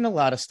 I've seen a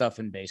lot of stuff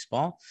in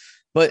baseball,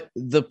 but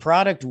the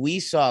product we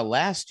saw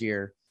last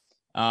year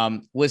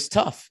was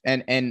tough.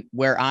 And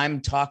where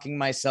I'm talking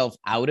myself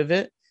out of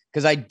it,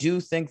 because I do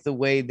think the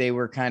way they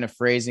were kind of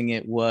phrasing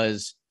it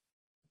was,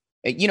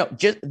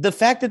 just the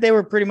fact that they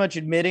were pretty much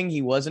admitting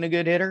he wasn't a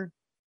good hitter,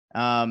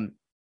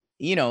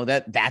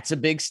 that's a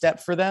big step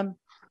for them.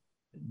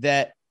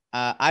 that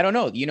I don't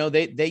know.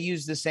 They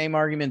used the same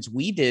arguments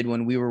we did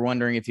when we were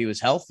wondering if he was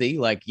healthy.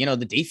 Like,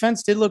 the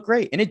defense did look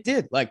great, and it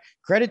did. Like,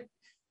 credit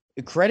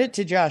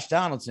to Josh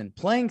Donaldson.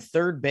 Playing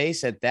third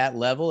base at that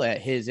level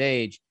at his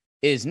age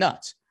is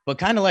nuts. But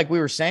kind of like we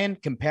were saying,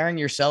 comparing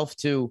yourself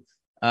to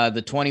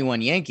the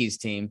 21 Yankees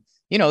team,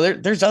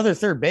 there's other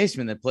third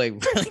basemen that play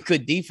really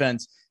good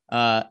defense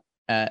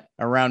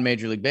around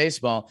Major League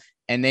Baseball,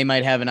 and they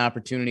might have an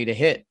opportunity to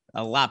hit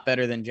a lot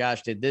better than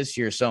Josh did this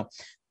year. So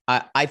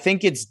I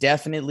think it's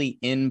definitely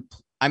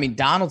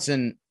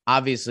Donaldson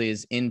obviously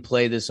is in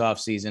play this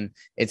offseason.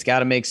 It's got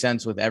to make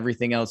sense with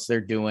everything else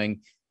they're doing.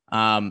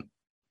 But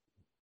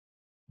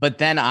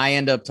then I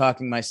end up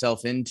talking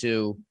myself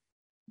into,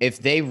 if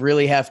they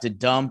really have to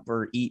dump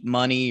or eat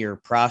money or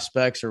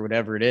prospects or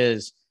whatever it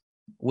is,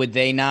 would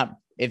they not,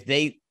 if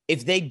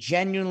they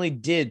genuinely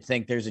did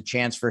think there's a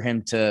chance for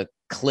him to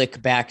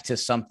click back to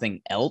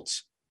something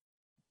else,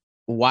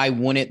 why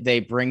wouldn't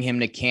they bring him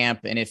to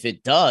camp? And if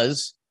it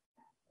does,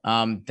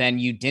 then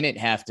you didn't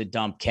have to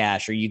dump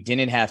cash or you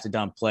didn't have to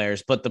dump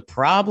players. But the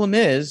problem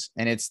is,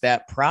 and it's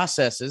that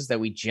processes that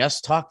we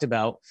just talked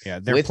about. Yeah,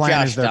 their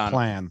plan is their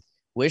plan.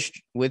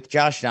 With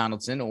Josh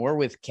Donaldson or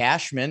with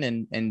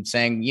Cashman and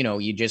saying,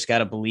 you just got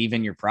to believe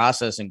in your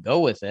process and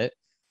go with it.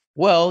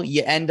 Well,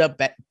 you end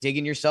up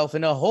digging yourself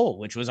in a hole,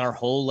 which was our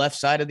whole left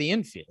side of the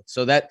infield.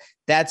 So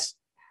that's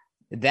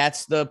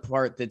the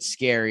part that's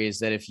scary, is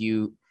that if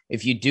you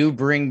do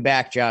bring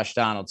back Josh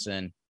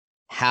Donaldson,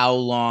 how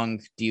long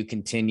do you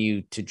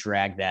continue to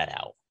drag that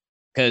out?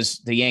 Because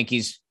the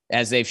Yankees,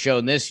 as they've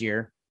shown this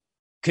year,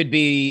 could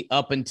be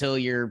up until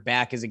your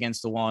back is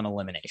against the wall in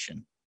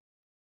elimination.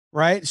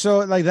 Right.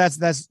 So like,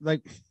 that's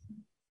like,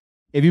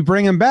 if you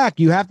bring him back,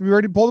 you have to be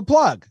ready to pull the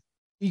plug.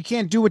 You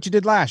can't do what you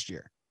did last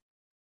year.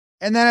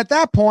 And then at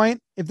that point,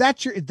 if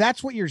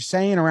that's what you're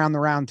saying around the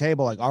round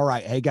table, like, all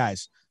right, hey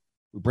guys,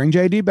 we bring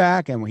JD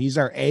back and he's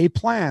our A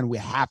plan, we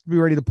have to be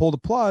ready to pull the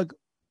plug.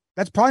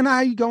 That's probably not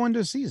how you go into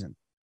a season.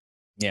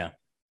 Yeah.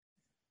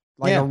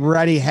 Like a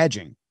ready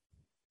hedging.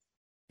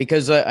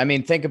 Because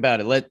think about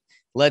it.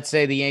 Let's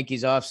say the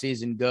Yankees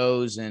offseason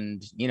goes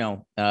and,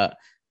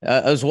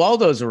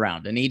 Oswaldo's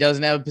around and he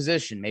doesn't have a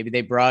position. Maybe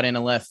they brought in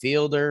a left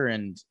fielder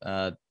and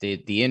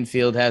the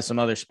infield has some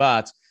other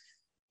spots.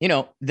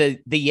 The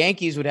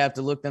Yankees would have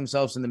to look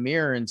themselves in the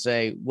mirror and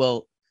say,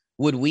 well,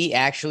 would we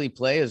actually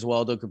play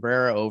Oswaldo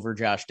Cabrera over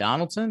Josh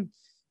Donaldson?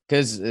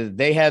 Because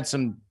they had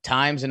some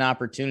times and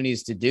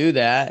opportunities to do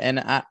that. And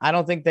I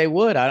don't think they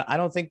would. I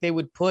don't think they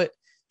would put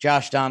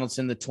Josh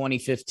Donaldson, the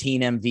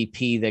 2015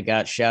 MVP that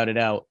got shouted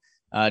out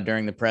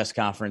during the press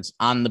conference,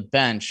 on the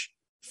bench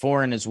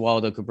for an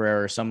Oswaldo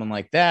Cabrera or someone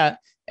like that.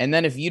 And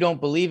then if you don't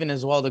believe in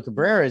Oswaldo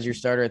Cabrera as your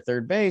starter at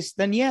third base,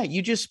 then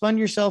you just spun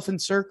yourself in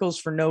circles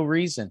for no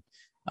reason.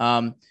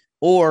 The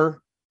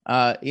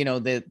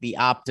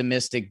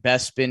optimistic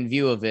best spin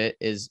view of it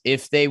is,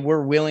 if they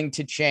were willing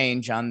to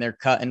change on their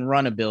cut and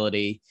run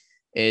ability,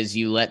 is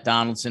you let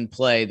Donaldson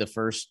play the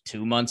first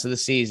 2 months of the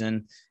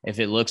season. If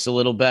it looks a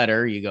little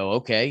better, you go,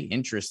 okay,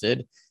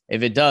 interested.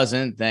 If it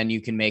doesn't, then you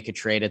can make a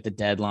trade at the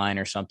deadline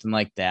or something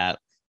like that.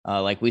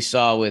 Like we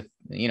saw with,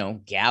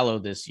 Gallo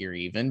this year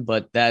even,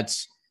 but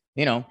that's,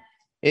 you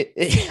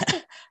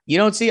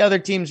don't see other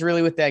teams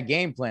really with that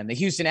game plan. The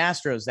Houston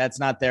Astros, that's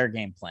not their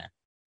game plan.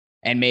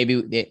 And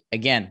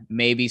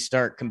maybe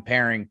start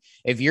comparing.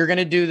 If you're going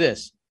to do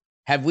this,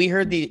 have we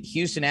heard the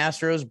Houston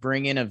Astros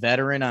bring in a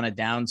veteran on a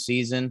down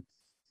season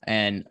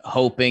and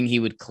hoping he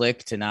would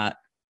click to not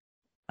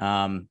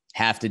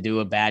have to do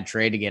a bad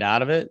trade to get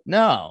out of it?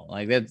 No,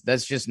 like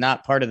that's just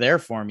not part of their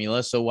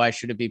formula. So why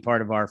should it be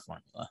part of our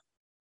formula?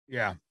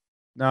 Yeah,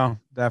 no,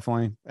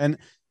 definitely. And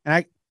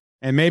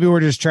maybe we're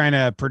just trying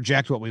to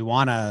project what we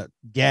want to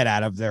get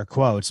out of their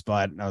quotes,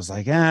 but I was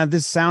like,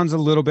 this sounds a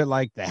little bit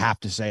like they have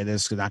to say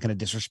this because they're not going to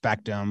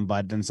disrespect him,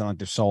 but it doesn't sound like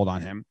they're sold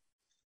on him.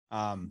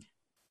 And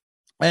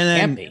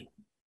then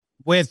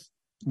with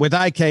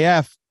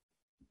IKF,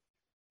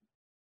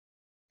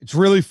 it's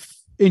really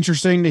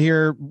interesting to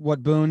hear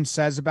what Boone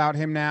says about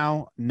him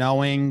now,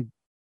 knowing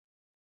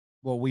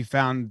what we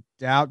found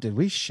out. Did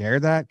we share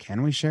that?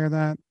 Can we share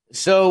that?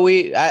 So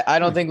I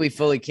don't think we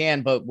fully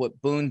can, but what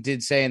Boone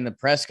did say in the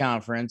press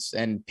conference,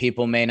 and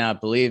people may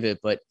not believe it,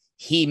 but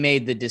he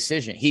made the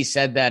decision. He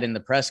said that in the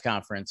press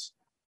conference,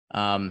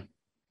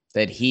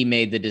 that he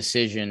made the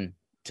decision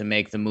to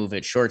make the move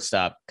at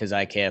shortstop because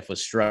IKF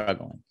was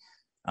struggling.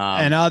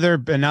 And other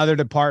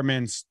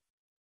departments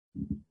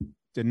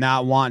did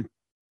not want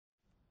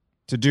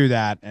to do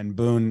that, and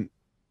Boone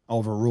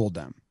overruled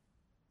them,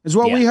 is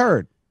what we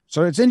heard.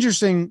 So it's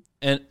interesting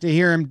to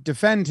hear him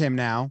defend him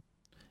now.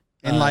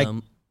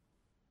 And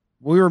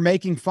we were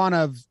making fun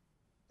of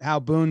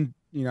how Boone,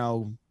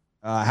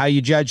 how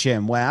you judge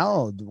him.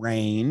 Well,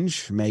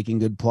 range, making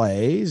good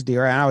plays,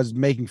 dear. And I was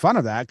making fun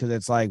of that because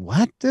it's like,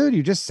 what, dude?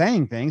 You're just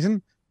saying things.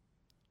 And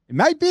it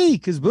might be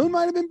because Boone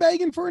might have been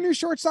begging for a new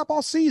shortstop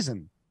all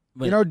season.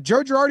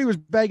 Joe Girardi was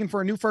begging for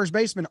a new first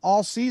baseman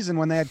all season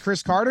when they had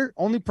Chris Carter.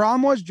 Only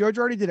problem was Joe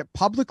Girardi did it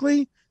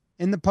publicly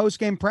in the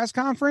post-game press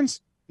conference.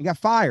 He got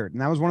fired,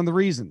 and that was one of the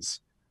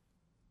reasons.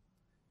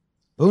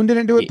 Boone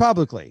didn't do it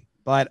publicly,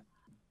 but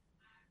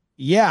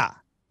yeah.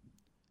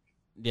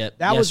 Yeah,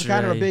 that was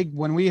kind of a big,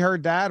 when we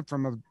heard that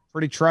from a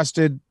pretty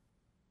trusted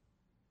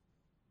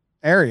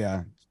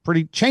area,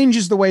 pretty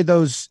changes the way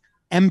those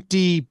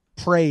empty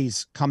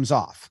praise comes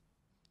off.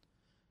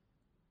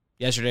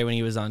 Yesterday when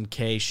he was on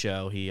K's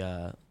show, he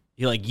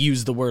like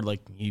used the word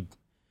like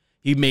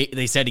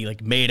they said he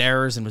like made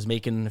errors and was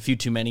making a few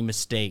too many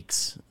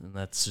mistakes. And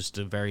that's just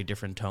a very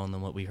different tone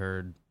than what we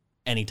heard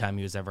anytime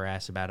he was ever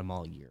asked about him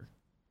all year.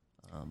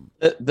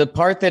 The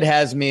part that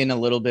has me in a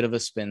little bit of a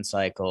spin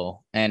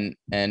cycle, and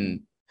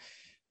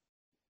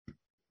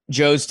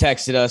Joe's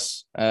texted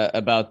us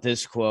about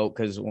this quote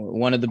because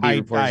one of the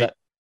beat reporters.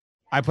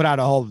 I put out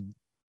a whole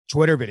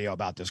Twitter video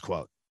about this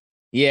quote.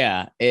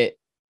 Yeah, it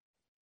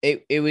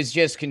was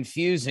just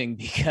confusing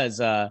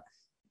because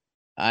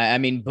I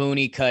mean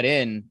Boone cut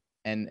in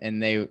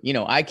and they,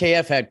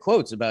 IKF had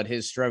quotes about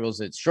his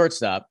struggles at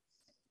shortstop,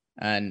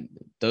 and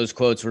those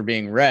quotes were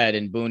being read,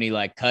 and Boone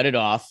like cut it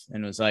off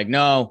and was like,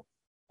 no,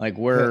 like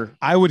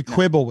I would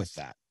quibble with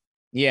that.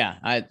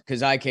 Yeah,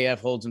 because IKF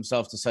holds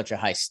himself to such a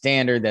high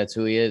standard. That's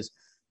who he is.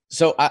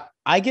 So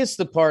I guess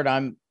the part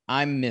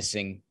I'm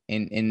missing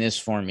in this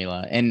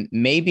formula, and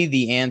maybe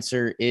the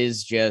answer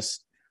is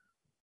just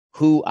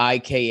who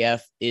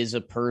IKF is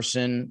a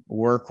person,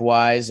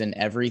 work-wise and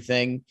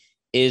everything,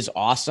 is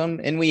awesome.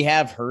 And we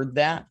have heard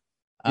that.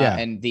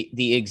 And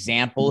the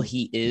example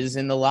he is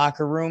in the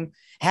locker room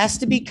has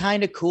to be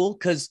kind of cool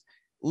because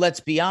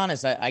let's be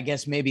honest, I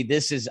guess maybe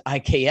this is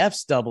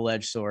IKF's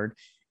double-edged sword,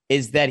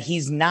 is that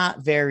he's not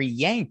very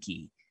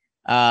Yankee.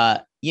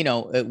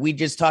 We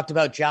just talked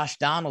about Josh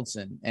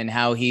Donaldson and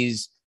how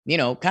he's,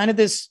 kind of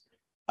this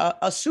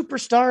a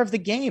superstar of the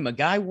game. A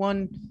guy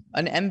won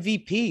an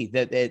MVP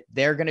that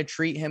they're going to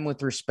treat him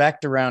with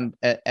respect around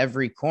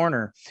every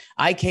corner.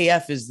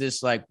 IKF is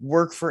this like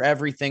work for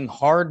everything,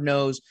 hard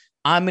nose.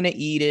 I'm going to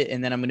eat it,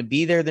 and then I'm going to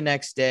be there the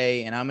next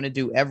day, and I'm going to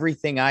do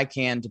everything I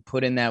can to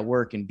put in that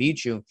work and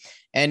beat you.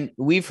 And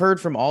we've heard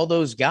from all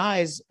those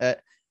guys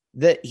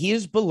that he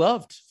is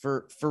beloved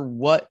for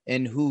what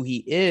and who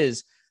he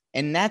is.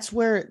 And that's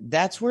where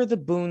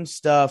the Boone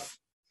stuff,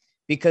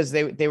 because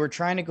they were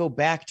trying to go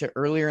back to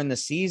earlier in the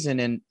season,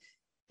 and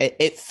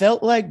it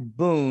felt like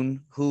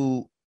Boone,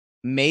 who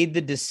made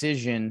the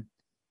decision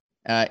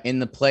in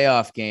the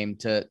playoff game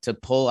to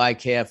pull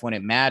IKF when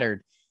it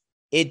mattered,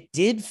 it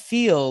did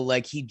feel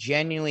like he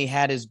genuinely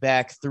had his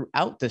back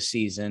throughout the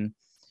season,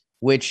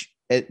 which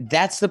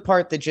that's the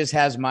part that just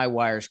has my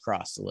wires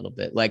crossed a little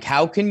bit. Like,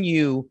 how can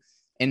you,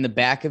 in the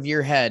back of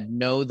your head,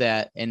 know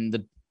that in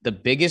the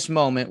biggest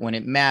moment when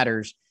it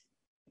matters,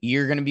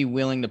 you're going to be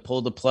willing to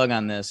pull the plug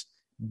on this,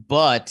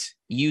 but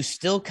you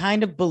still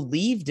kind of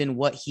believed in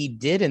what he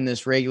did in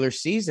this regular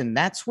season?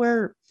 That's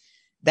where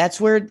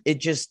it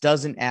just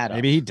doesn't add up.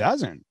 Maybe he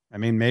doesn't. I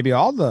mean, maybe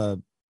all the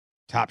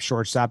top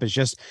shortstop is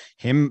just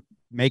him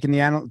making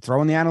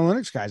throwing the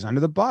analytics guys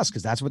under the bus,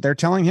 because that's what they're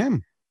telling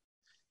him.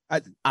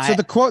 So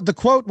the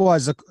quote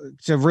was,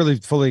 to really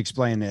fully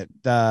explain it,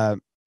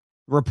 the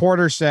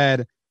reporter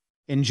said,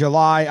 in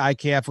July,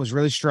 IKF was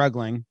really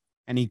struggling,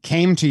 and he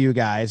came to you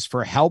guys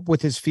for help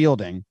with his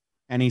fielding.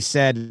 And he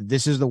said,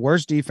 this is the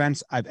worst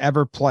defense I've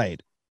ever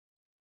played.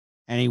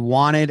 And he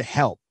wanted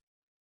help.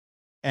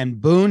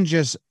 And Boone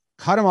just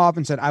cut him off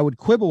and said, I would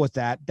quibble with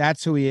that.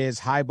 That's who he is.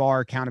 High bar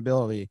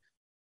accountability.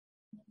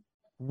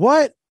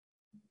 What?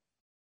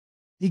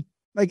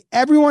 Like,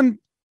 everyone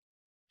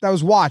that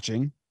was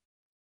watching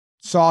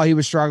saw he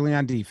was struggling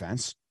on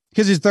defense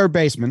because he's third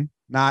baseman,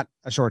 not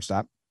a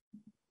shortstop.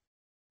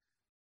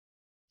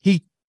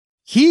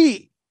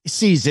 He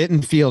sees it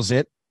and feels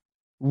it,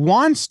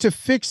 wants to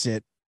fix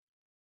it.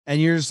 And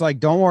you're just like,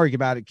 don't worry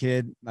about it,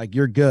 kid. Like,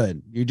 you're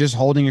good. You're just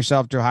holding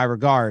yourself to a high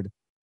regard.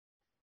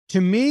 To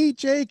me,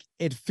 Jake,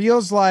 it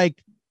feels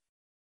like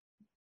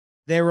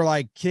they were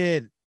like,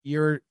 kid,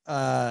 you're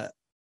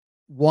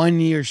 1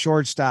 year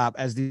shortstop.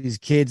 As these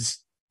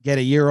kids get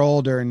a year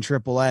older in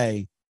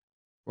AAA,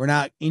 we're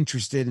not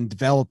interested in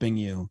developing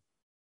you.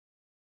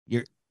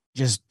 You're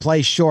just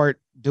play short,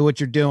 do what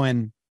you're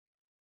doing.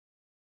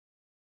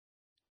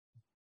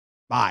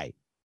 Bye.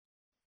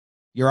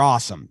 You're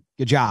awesome.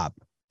 Good job.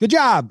 Good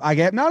job. I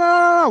get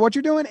no. What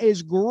you're doing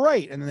is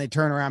great. And then they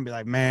turn around and be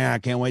like, man, I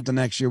can't wait till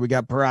next year. We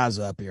got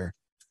Peraza up here.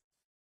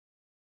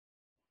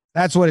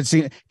 That's what it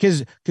seems,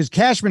 because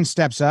Cashman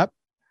steps up,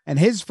 and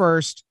his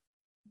first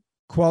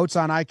quotes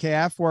on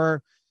IKF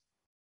were,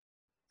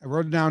 I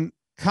wrote it down,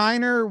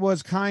 Kiner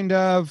was kind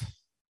of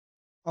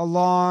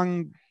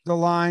along the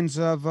lines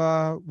of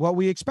what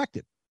we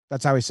expected.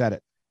 That's how he said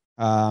it.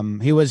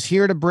 He was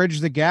here to bridge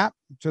the gap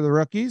to the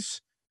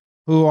rookies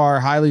who are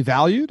highly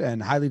valued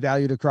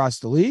across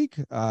the league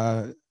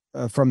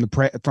from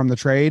the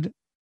trade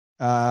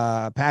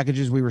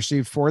packages we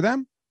received for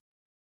them.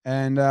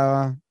 And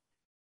and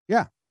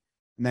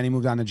then he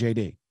moved on to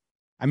JD.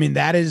 I mean,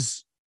 that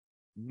is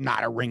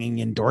not a ringing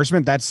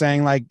endorsement. That's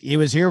saying like he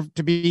was here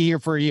to be here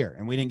for a year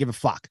and we didn't give a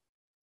fuck.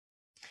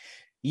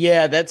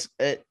 Yeah, that's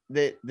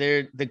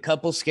the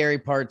couple scary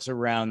parts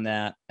around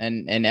that.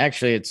 And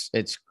actually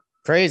it's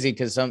crazy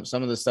because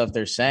some of the stuff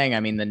they're saying, I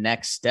mean, the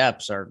next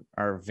steps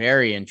are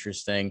very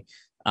interesting.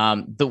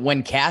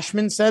 When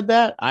Cashman said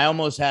that, I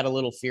almost had a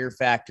little fear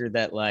factor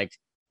that like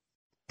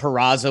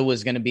Peraza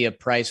was going to be a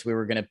price we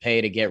were going to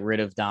pay to get rid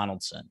of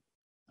Donaldson.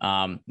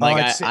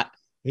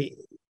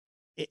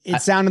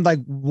 It sounded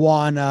like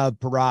one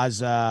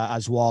Peraza,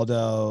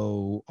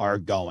 Oswaldo are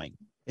going.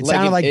 It like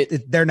sounded like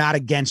they're not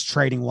against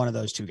trading one of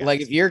those two guys.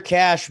 Like if you're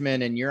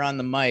Cashman and you're on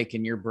the mic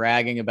and you're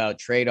bragging about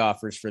trade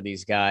offers for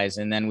these guys,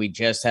 and then we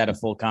just had a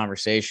full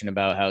conversation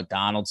about how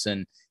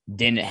Donaldson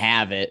didn't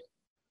have it.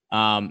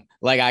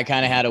 Like I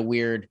kind of had a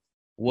weird,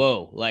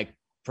 whoa, like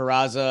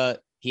Peraza,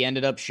 he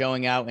ended up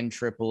showing out in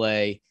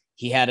AAA.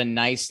 He had a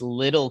nice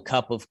little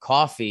cup of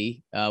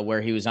coffee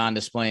where he was on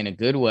display in a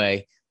good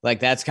way. Like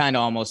that's kind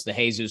of almost the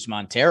Jesus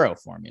Montero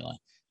formula,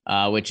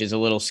 which is a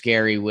little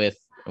scary with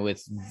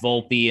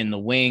Volpe in the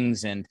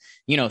wings. And,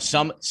 you know,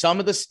 some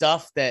of the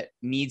stuff that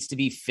needs to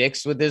be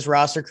fixed with this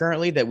roster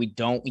currently that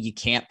you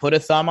can't put a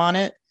thumb on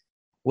it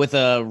with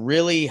a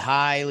really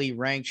highly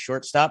ranked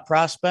shortstop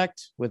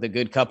prospect with a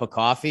good cup of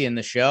coffee in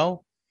the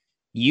show.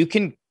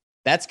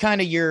 That's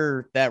kind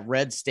of that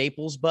red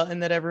Staples button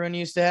that everyone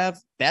used to have.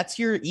 That's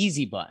your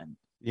easy button.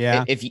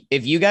 Yeah.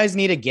 If you guys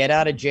need to get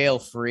out of jail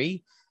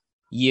free,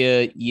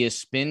 you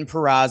spin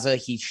Peraza.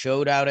 He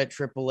showed out at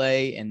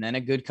AAA and then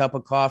a good cup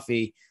of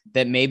coffee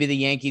that maybe the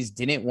Yankees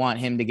didn't want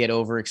him to get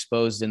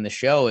overexposed in the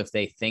show if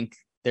they think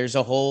there's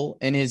a hole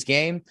in his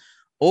game.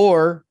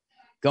 Or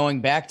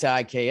going back to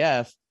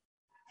IKF,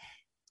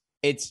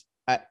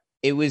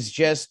 it was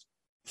just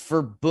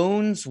for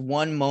Boone's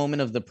one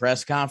moment of the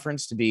press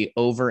conference to be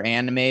over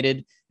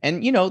animated.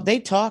 And, you know, they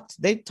talked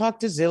to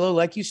Zillow.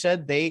 Like you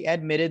said, they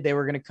admitted they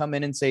were going to come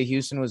in and say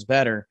Houston was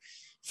better.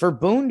 For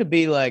Boone to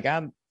be like,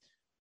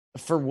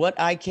 for what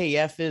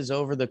IKF is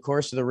over the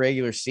course of the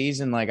regular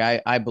season, like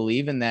I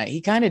believe in that.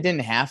 He kind of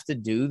didn't have to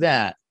do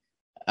that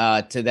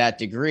to that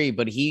degree,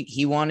 but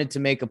he wanted to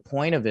make a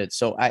point of it.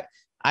 So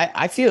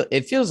I feel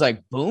it feels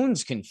like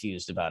Boone's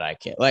confused about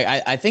IKF. Like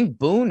I think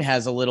Boone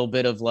has a little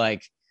bit of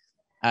like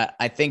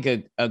I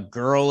think a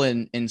girl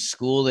in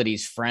school that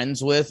he's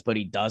friends with, but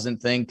he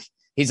doesn't think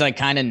he's like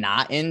kind of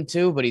not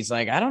into, but he's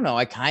like, I don't know.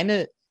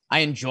 I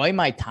enjoy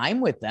my time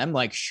with them.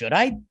 Like, should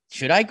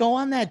I go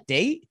on that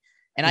date?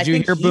 And I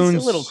think he's a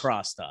little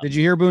crossed up. Did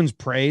you hear Boone's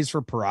praise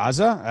for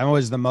Peraza? That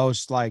was the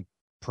most like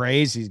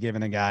praise he's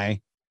given a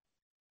guy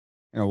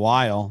in a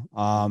while.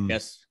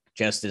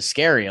 Just as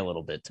scary a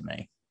little bit to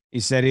me. He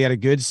said he had a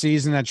good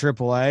season at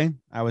AAA.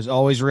 I was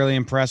always really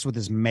impressed with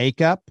his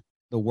makeup,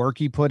 the work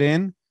he put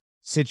in,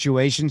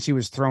 situations he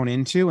was thrown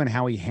into, and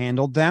how he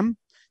handled them.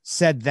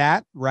 Said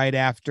that right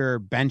after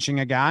benching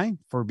a guy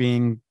for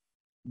being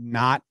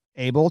not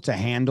able to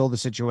handle the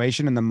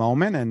situation in the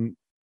moment and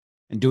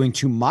doing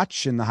too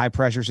much in the high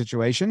pressure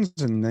situations.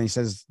 And then he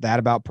says that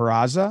about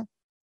Peraza.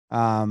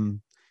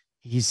 Boone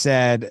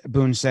said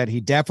he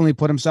definitely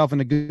put himself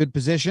in a good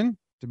position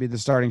to be the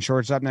starting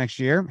shortstop next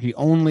year. He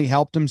only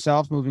helped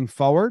himself moving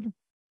forward.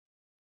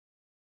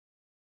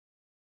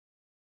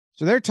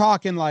 So they're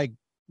talking like,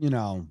 you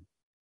know,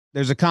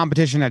 there's a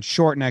competition at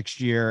short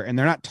next year, and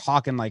they're not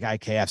talking like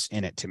IKF's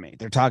in it to me.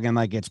 They're talking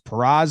like it's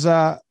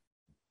Peraza,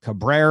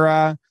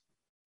 Cabrera,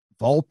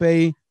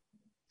 Volpe,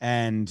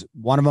 and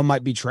one of them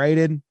might be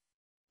traded.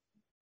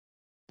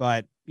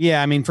 But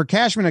yeah, I mean, for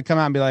Cashman to come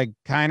out and be like,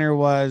 Kiner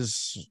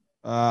was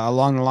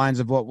along the lines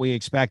of what we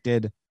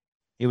expected.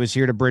 He was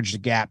here to bridge the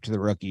gap to the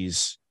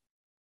rookies.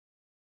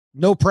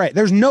 No praise.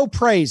 There's no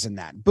praise in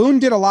that. Boone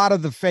did a lot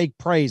of the fake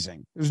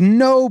praising. There's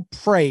no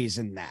praise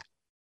in that.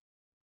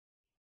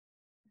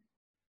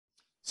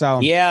 So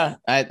yeah,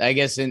 I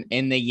guess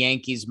in the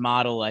Yankees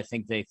model, I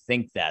think they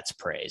think that's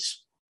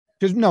praise.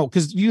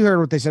 Because you heard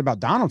what they said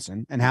about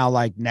Donaldson and how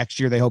like next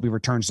year they hope he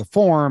returns to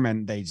form,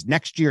 and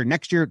next year.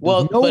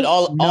 Well, but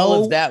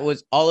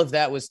all of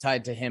that was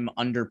tied to him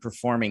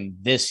underperforming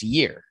this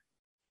year.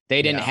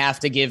 They didn't have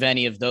to give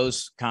any of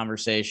those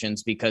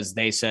conversations because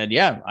they said,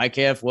 yeah,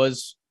 IKF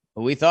was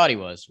who we thought he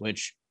was,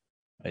 which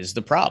is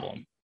the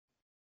problem.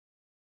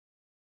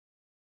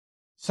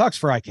 Sucks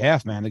for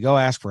IKF, man, to go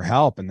ask for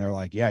help and they're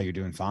like, yeah, you're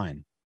doing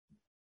fine.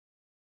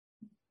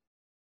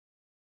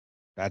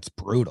 That's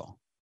brutal.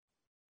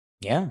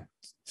 Yeah,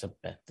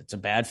 it's a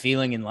bad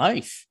feeling in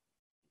life.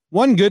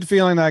 One good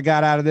feeling that I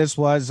got out of this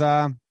was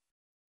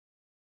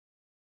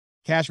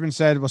Cashman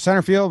said, well,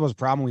 center field was a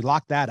problem. We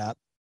locked that up.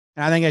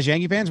 And I think as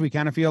Yankee fans, we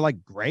kind of feel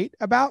like great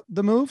about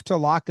the move to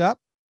lock up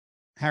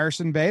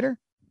Harrison Bader.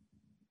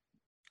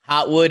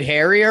 Hotwood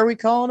Harry, are we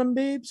calling him,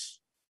 Beebs?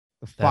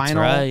 The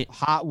final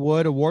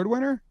Hotwood Award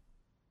winner?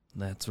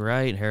 That's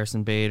right.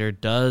 Harrison Bader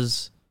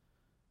does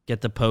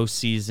get the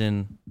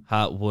postseason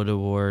Hotwood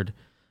Award.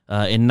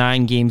 In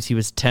 9 games, he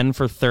was 10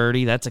 for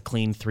 30. That's a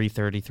clean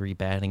 .333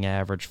 batting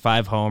average.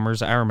 5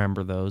 homers. I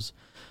remember those.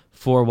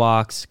 4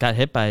 walks. Got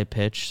hit by a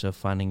pitch, so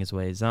finding his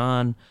ways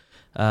on.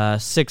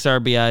 6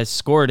 RBIs.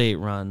 Scored 8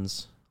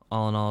 runs.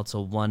 All in all, it's a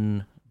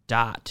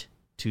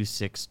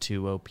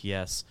 1.262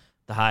 OPS.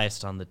 The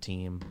highest on the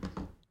team.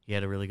 He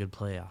had a really good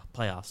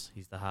playoffs.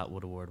 He's the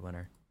Hotwood Award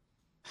winner.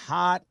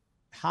 Hot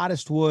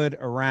hottest wood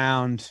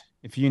around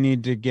if you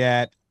need to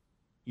get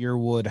your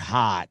wood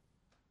hot.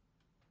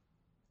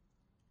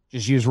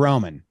 Just use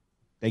Roman.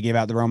 They gave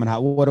out the Roman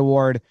Hot Wood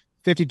Award.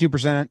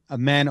 52% of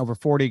men over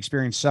 40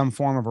 experience some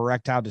form of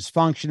erectile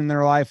dysfunction in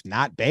their life.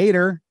 Not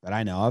Bader that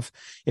I know of.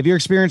 If you're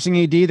experiencing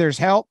ED, there's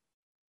help.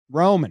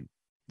 Roman,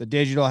 the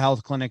digital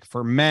health clinic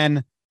for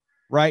men.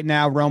 Right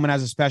now, Roman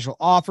has a special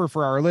offer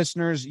for our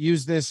listeners.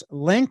 Use this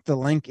link, the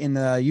link in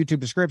the YouTube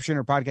description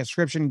or podcast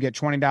description. Get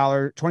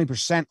 $20,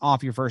 20%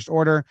 off your first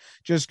order.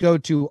 Just go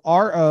to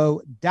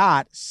ro.co/Yanks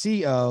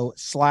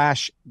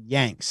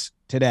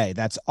today.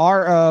 That's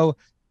ro.co/Yanks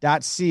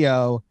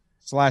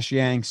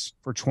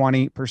for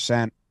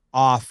 20%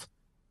 off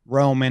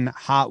Roman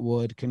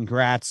Hotwood.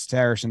 Congrats to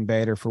Harrison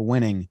Bader for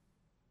winning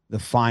the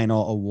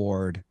final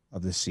award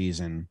of the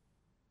season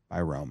by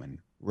Roman.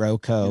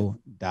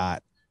 Ro.co/Yanks.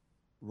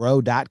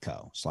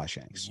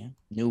 Yeah.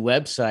 New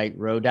website,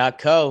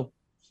 ro.co.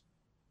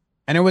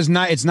 And it was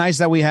nice. It's nice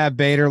that we have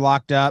Bader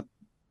locked up.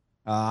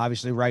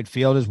 Obviously, right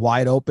field is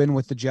wide open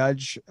with the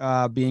Judge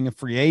being a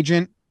free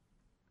agent.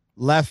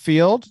 Left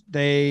field,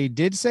 they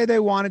did say they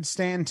wanted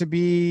Stanton to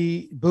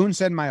be. Boone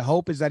said, my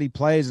hope is that he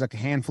plays like a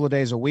handful of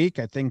days a week.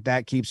 I think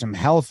that keeps him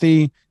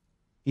healthy.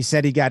 He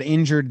said he got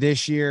injured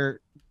this year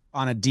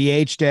on a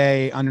DH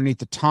day underneath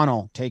the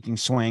tunnel, taking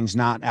swings,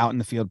 not out in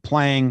the field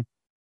playing.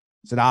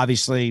 Said,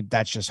 obviously,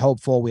 that's just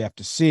hopeful. We have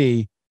to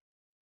see.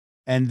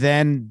 And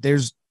then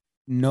there's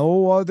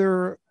no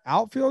other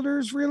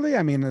outfielders, really.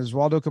 I mean,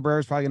 Oswaldo Cabrera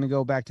is probably going to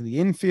go back to the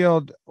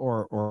infield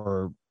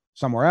or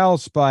somewhere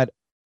else, but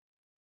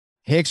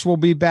Hicks will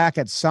be back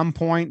at some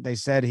point. They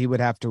said he would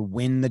have to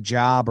win the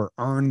job or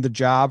earn the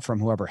job from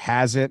whoever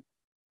has it.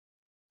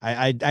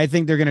 I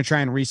think they're going to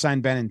try and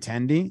re-sign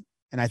Benintendi.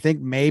 And I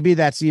think maybe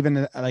that's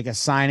even like a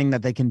signing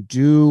that they can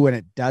do and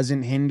it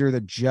doesn't hinder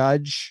the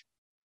Judge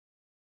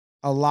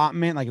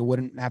allotment. Like it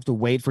wouldn't have to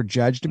wait for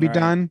Judge to be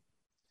done.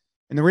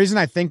 And the reason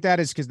I think that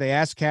is because they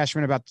asked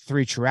Cashman about the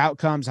 3 true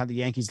outcomes, how the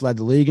Yankees led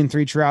the league in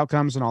 3 true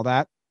outcomes and all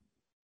that.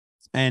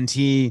 And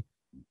he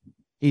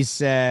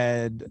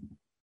said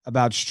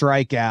about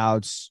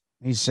strikeouts,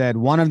 he said,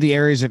 one of the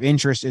areas of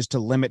interest is to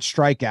limit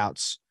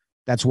strikeouts.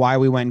 That's why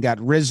we went and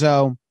got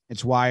Rizzo.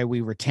 It's why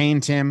we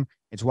retained him.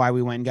 It's why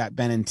we went and got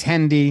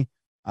Benintendi.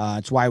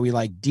 It's why we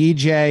like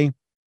DJ.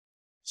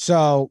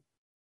 So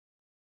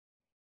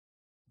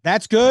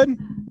that's good.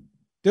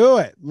 Do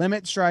it.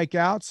 Limit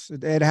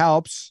strikeouts. It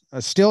helps.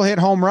 Still hit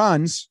home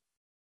runs.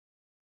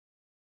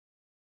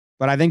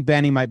 But I think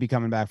Benny might be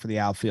coming back for the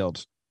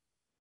outfield.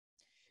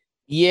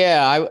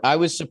 Yeah, I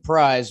was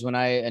surprised when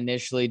I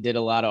initially did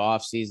a lot of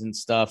offseason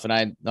stuff. And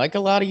I, like a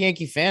lot of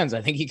Yankee fans,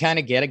 I think you kind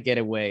of get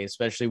away,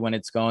 especially when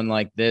it's going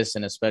like this.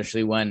 And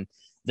especially when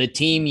the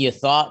team you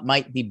thought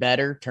might be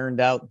better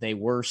turned out they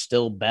were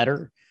still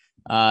better.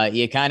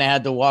 You kind of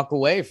had to walk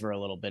away for a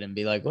little bit and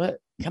be like, what?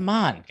 Come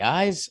on,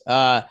 guys.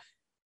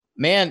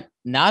 Man,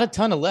 not a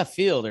ton of left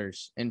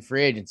fielders in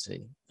free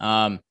agency.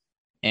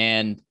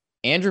 And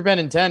Andrew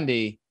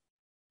Benintendi,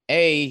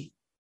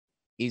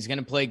 he's going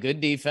to play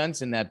good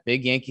defense in that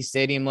big Yankee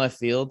Stadium left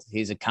field.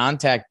 He's a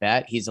contact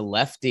bat. He's a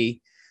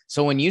lefty.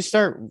 So when you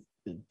start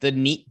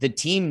the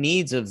team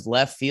needs of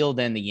left field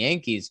and the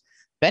Yankees,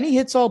 Benny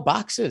hits all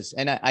boxes.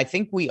 And I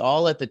think we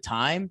all at the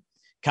time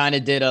kind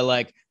of did a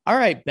like, all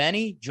right,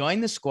 Benny,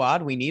 join the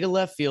squad. We need a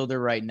left fielder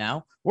right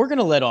now. We're going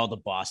to let all the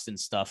Boston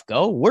stuff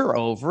go. We're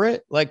over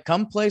it. Like,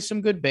 come play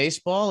some good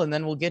baseball, and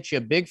then we'll get you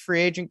a big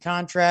free agent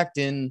contract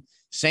in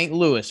St.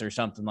 Louis or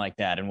something like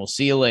that, and we'll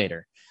see you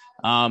later.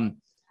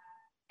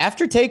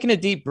 After taking a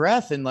deep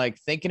breath and, like,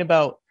 thinking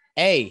about,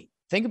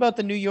 think about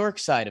the New York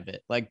side of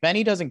it. Like,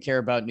 Benny doesn't care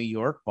about New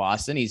York,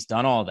 Boston. He's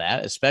done all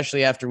that,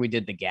 especially after we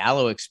did the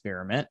Gallo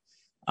experiment.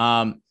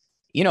 And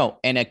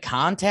a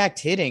contact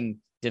hitting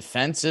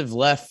defensive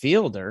left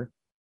fielder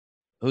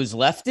who's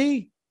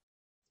lefty,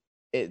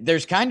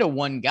 there's kind of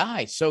one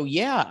guy. So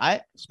yeah,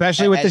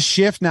 especially with the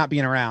shift not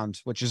being around,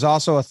 which is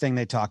also a thing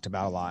they talked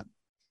about a lot.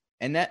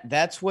 And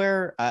that's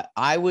where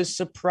I was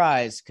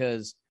surprised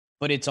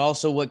but it's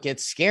also what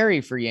gets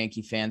scary for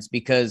Yankee fans,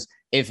 because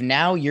if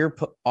now your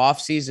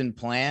offseason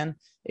plan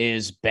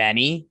is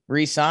Benny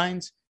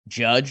resigns,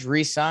 Judge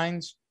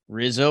resigns,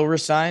 Rizzo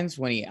resigns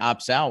when he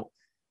opts out,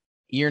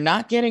 you're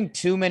not getting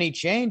too many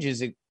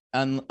changes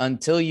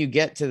until you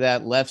get to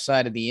that left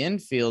side of the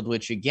infield,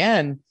 which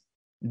again,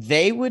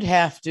 they would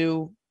have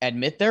to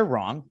admit they're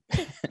wrong,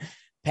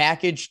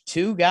 package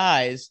 2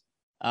 guys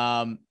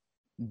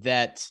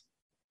that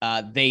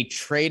they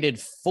traded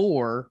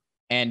for,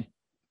 and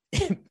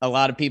a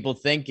lot of people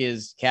think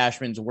is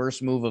Cashman's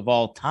worst move of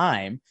all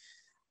time,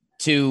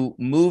 to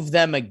move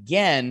them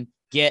again,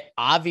 get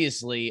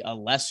obviously a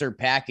lesser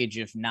package,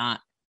 if not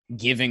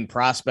giving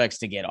prospects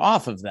to get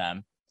off of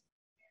them,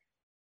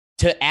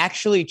 to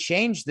actually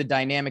change the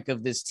dynamic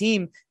of this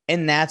team.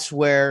 And that's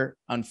where,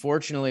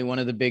 unfortunately, one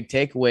of the big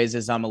takeaways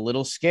is I'm a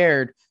little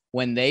scared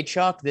when they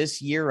chalk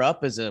this year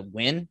up as a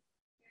win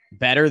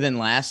better than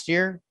last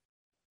year.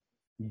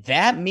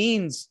 That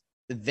means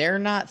they're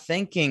not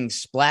thinking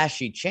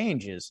splashy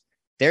changes.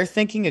 They're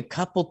thinking a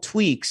couple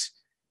tweaks.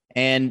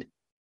 And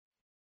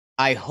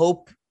I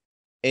hope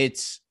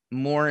it's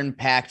more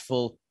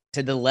impactful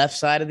to the left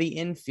side of the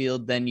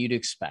infield than you'd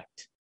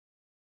expect.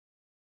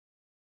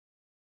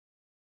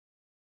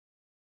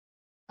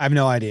 I have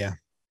no idea.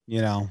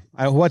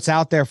 What's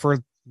out there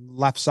for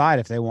left side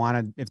if they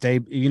wanted, if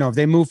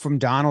they move from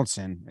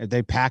Donaldson, if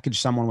they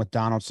package someone with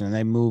Donaldson and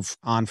they move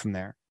on from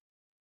there.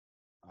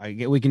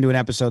 We can do an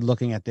episode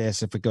looking at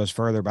this if it goes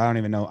further, but I don't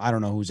even know. I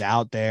don't know who's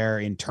out there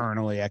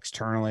internally,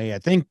 externally. I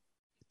think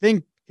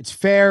it's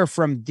fair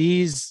from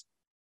these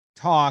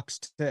talks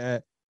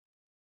to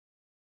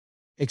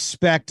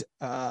expect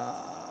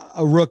a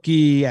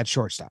rookie at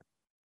shortstop.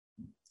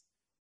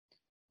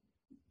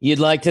 You'd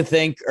like to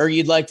think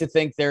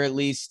they're at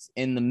least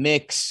in the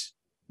mix,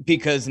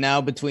 because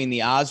now between the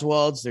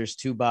Oswalds, there's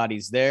two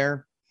bodies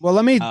there. Well,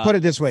 let me put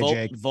it this way,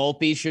 Jake.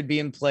 Volpe should be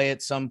in play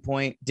at some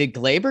point. Did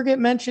Glaber get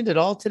mentioned at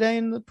all today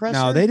in the presser?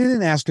 No, they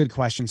didn't ask good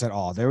questions at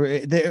all.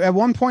 At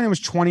one point, it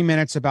was 20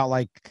 minutes about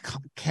like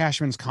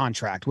Cashman's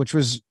contract, which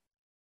was,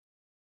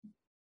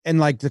 and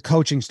like the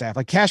coaching staff.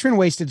 Like Cashman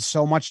wasted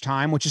so much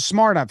time, which is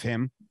smart of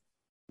him.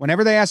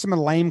 Whenever they asked him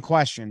a lame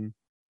question,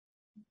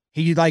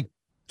 he like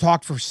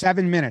talked for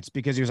 7 minutes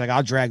because he was like,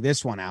 I'll drag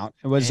this one out.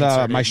 It was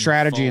my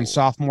strategy in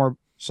sophomore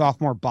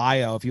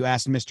bio. If you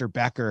asked Mr.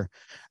 Becker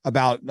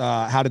about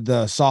how did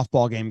the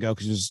softball game go,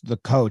 because he was the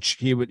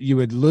coach, you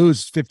would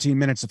lose 15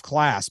 minutes of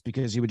class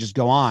because he would just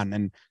go on.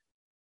 And,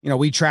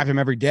 we trapped him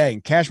every day.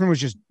 And Cashman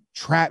was just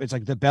trapped. It's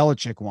like the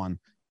Belichick one.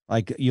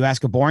 Like you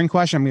ask a boring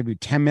question, I'm going to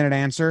give you a 10-minute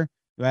answer.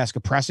 You ask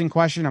a pressing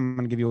question, I'm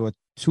going to give you a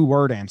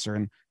 2-word answer.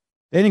 And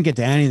they didn't get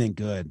to anything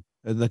good.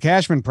 The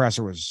Cashman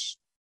presser was,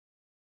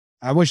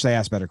 I wish they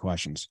asked better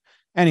questions.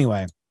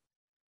 Anyway,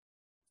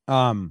 they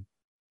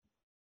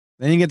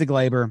didn't get to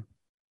Glaber.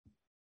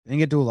 They didn't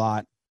get to a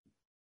lot.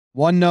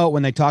 One note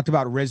when they talked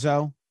about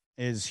Rizzo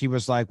is he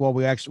was like, well,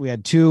 we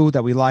had two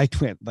that we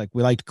liked. We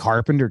liked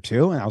Carpenter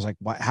too. And I was like,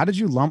 what? How did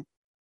you?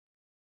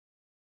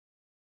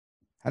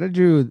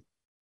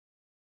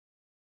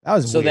 That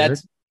was so weird.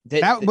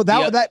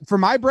 That for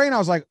my brain, I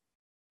was like,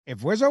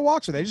 if Rizzo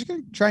walks, are they just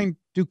going to try and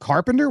do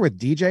Carpenter with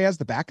DJ as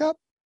the backup?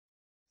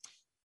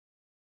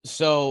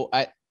 So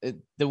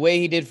the way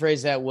he did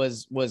phrase that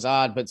was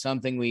odd, but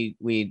something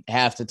we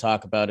have to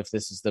talk about if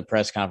this is the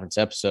press conference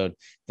episode.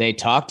 They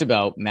talked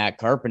about Matt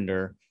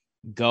Carpenter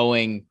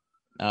going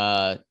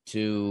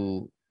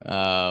to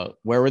where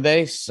were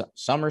they?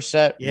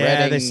 Somerset. Yeah,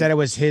 Reading, they said it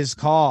was his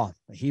call.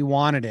 He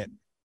wanted it.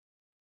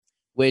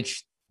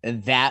 Which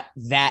that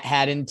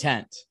had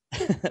intent.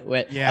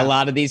 Yeah. A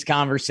lot of these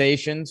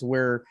conversations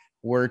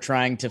we're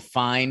trying to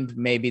find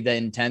maybe the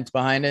intent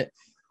behind it.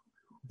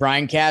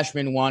 Brian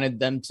Cashman wanted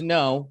them to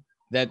know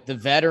that the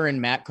veteran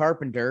Matt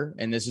Carpenter,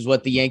 and this is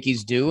what the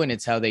Yankees do, and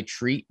it's how they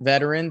treat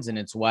veterans, and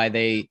it's why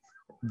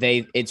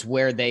it's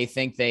where they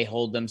think they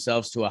hold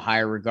themselves to a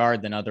higher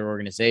regard than other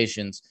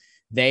organizations.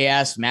 They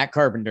asked Matt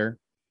Carpenter,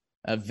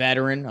 a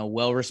veteran, a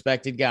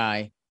well-respected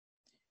guy,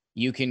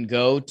 you can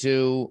go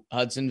to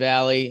Hudson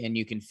Valley and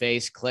you can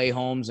face Clay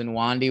Holmes and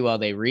Wandy while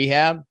they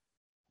rehab,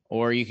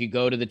 or you could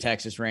go to the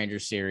Texas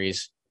Rangers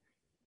series.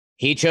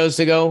 He chose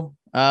to go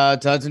to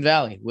Hudson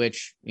Valley,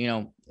 which,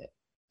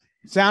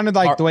 sounded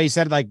like the way he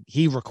said it, like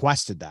he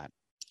requested that.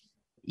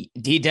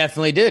 He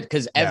definitely did,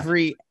 because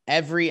every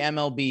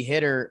MLB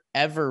hitter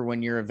ever,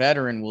 when you're a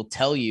veteran, will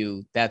tell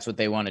you that's what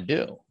they want to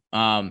do.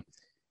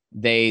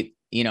 They,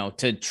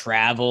 to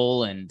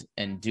travel and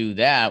do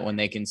that when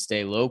they can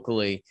stay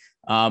locally.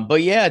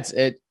 But yeah,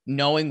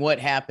 knowing what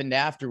happened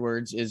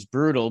afterwards is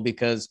brutal,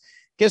 because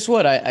guess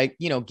what? I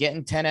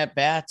getting 10 at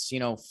bats,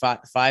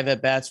 5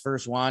 at bats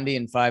versus Wandy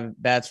and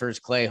 5 bats versus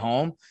Clay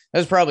Holmes. That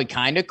was probably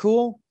kind of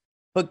cool.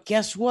 But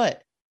guess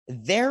what?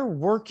 They're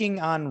working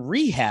on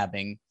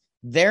rehabbing.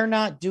 They're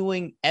not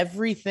doing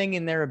everything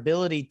in their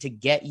ability to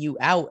get you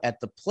out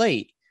at the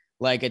plate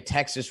like a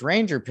Texas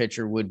Ranger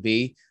pitcher would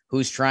be,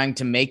 who's trying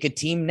to make a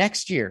team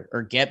next year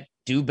or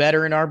do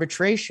better in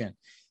arbitration.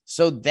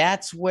 So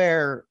that's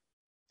where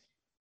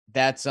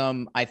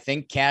I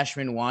think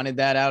Cashman wanted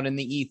that out in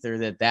the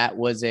ether, that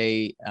was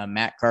a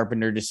Matt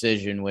Carpenter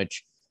decision,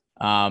 which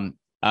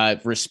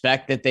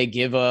respect that they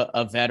give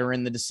a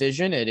veteran the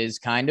decision. It is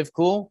kind of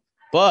cool,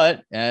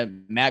 but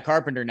Matt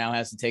Carpenter now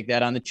has to take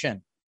that on the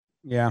chin.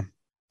 Yeah,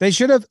 they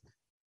should have.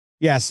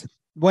 Yes.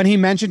 When he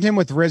mentioned him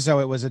with Rizzo,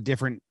 it was a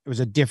different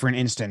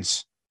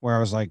instance where I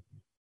was like,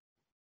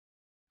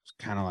 it's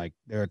kind of like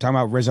they were talking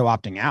about Rizzo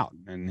opting out,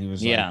 and he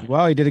was like,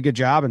 well, he did a good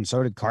job, and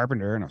so did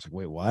Carpenter. And I was like,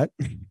 wait, what?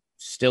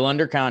 Still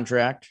under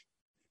contract.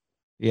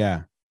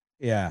 Yeah.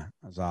 That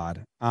was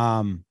odd.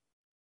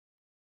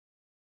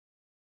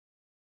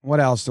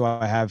 What else do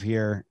I have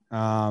here?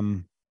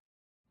 One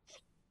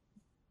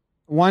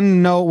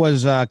note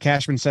was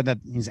Cashman said that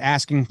he's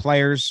asking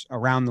players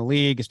around the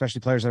league,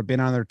 especially players that have been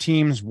on their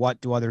teams,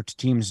 what do other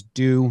teams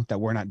do that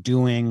we're not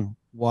doing?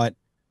 What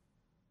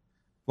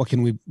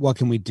can we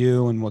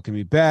do, and what can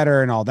be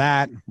better, and all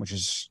that, which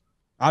is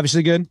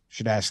obviously good.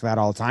 Should ask that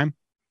all the time.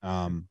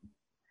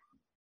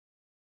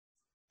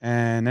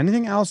 And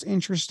anything else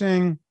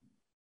interesting?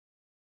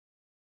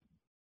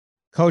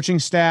 Coaching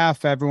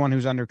staff, everyone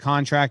who's under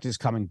contract is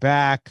coming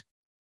back.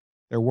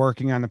 They're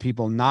working on the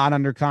people not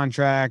under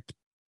contract.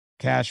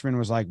 Cashman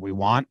was like, we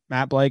want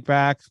Matt Blake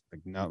back.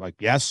 Like, no, like,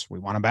 yes, we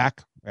want him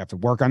back. We have to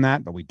work on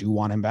that, but we do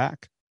want him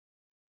back.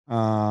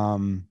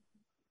 Looking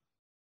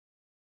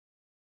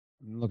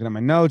at my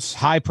notes,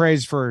 high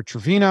praise for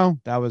Trevino.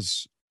 That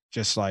was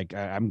just like,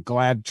 I'm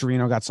glad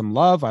Trevino got some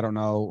love. I don't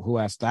know who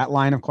asked that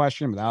line of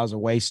question, but that was a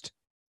waste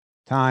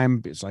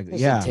time. It's like,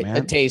 man.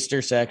 A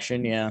taster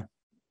section. Yeah.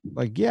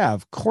 Like, yeah,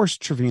 of course,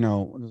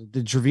 Trevino.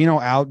 Did Trevino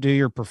outdo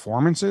your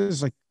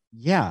performances? Like,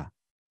 yeah.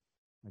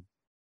 Like,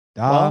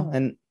 duh. Well,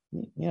 and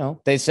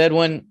they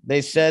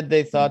said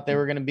they thought they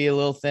were going to be a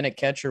little thin at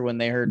catcher when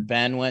they heard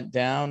Ben went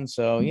down.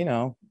 So,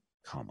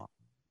 come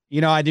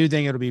on. I do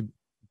think it'll be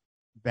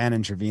Ben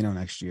and Trevino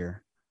next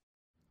year.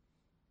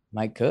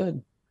 Mike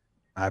could.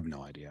 I have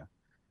no idea.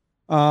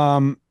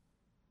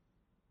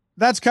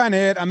 That's kind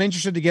of it. I'm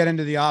interested to get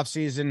into the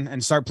offseason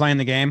and start playing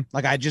the game.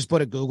 Like, I just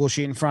put a Google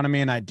sheet in front of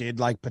me and I did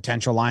like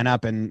potential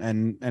lineup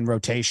and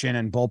rotation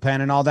and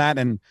bullpen and all that.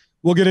 And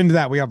we'll get into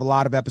that. We have a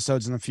lot of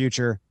episodes in the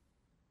future.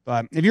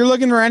 But if you're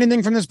looking for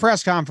anything from this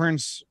press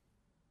conference,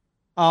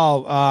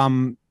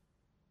 there's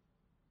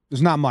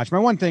not much. My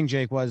one thing,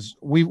 Jake, was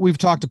we've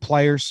talked to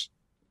players.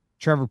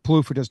 Trevor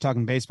Plouffe, who does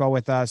Talking Baseball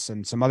with us,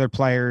 and some other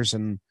players,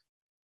 and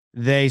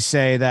they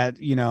say that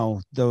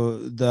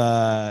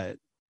the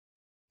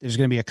there's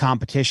going to be a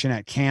competition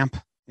at camp.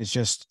 It's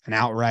just an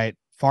outright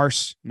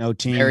farce. No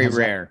team. Very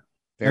rare.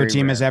 No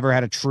team has ever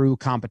had a true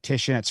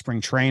competition at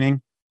spring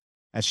training.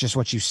 That's just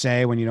what you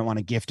say when you don't want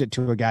to gift it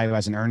to a guy who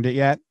hasn't earned it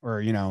yet, or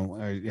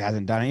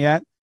hasn't done it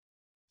yet.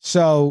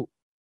 So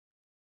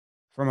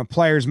from a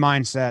player's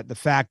mindset, the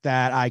fact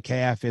that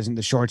IKF isn't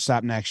the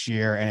shortstop next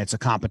year and it's a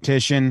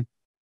competition,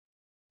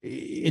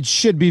 it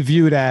should be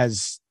viewed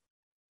as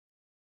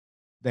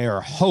they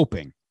are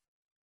hoping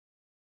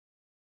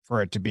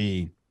for it to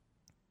be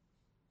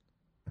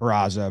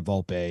Peraza,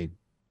 Volpe,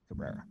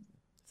 Cabrera.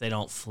 They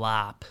don't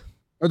flop.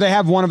 Or they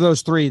have one of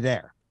those three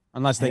there,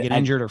 unless they get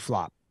injured or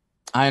flop.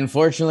 I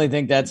unfortunately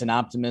think that's an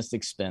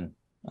optimistic spin,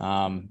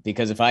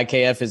 because if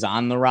IKF is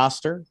on the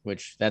roster,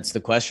 which that's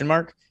the question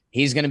mark,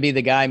 he's going to be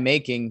the guy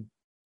making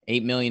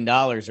 $8 million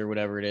or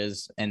whatever it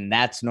is, and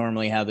that's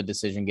normally how the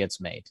decision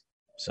gets made.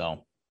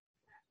 So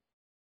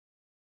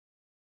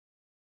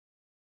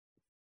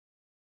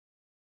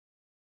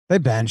they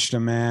benched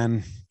him,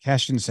 man.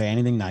 Cash didn't say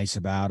anything nice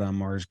about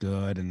him or is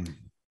good, and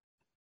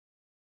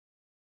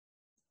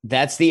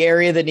that's the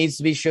area that needs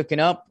to be shooken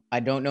up. I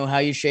don't know how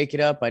you shake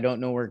it up. I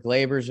don't know where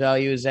Glaber's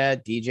value is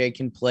at. DJ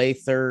can play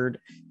third.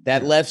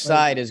 That left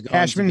side is going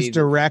Cashman's to be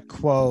direct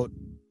quote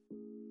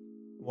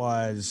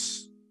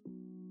was,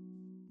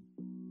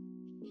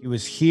 he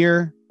was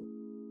here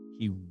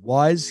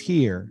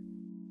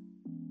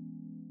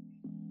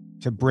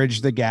to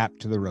bridge the gap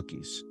to the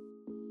rookies.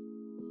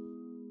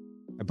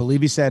 I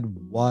believe he said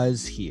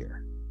was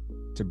here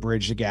to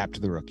bridge the gap to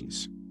the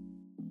rookies.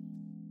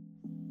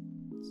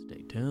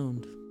 Stay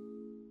tuned.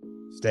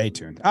 Stay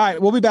tuned. All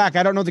right, we'll be back.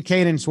 I don't know the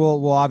cadence.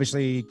 We'll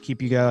obviously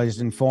keep you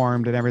guys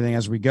informed and everything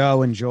as we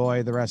go.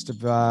 Enjoy the rest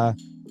of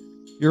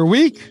your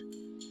week.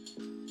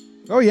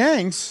 Go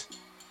Yanks.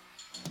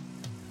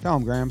 Tell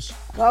them, Grams.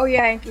 Go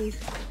Yankees.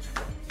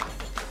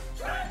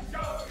 Let's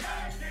go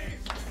Yankees!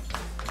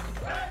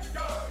 Let's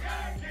go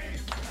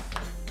Yankees!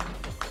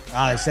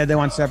 They said they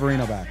want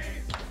Severino back.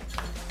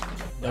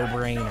 No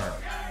brainer.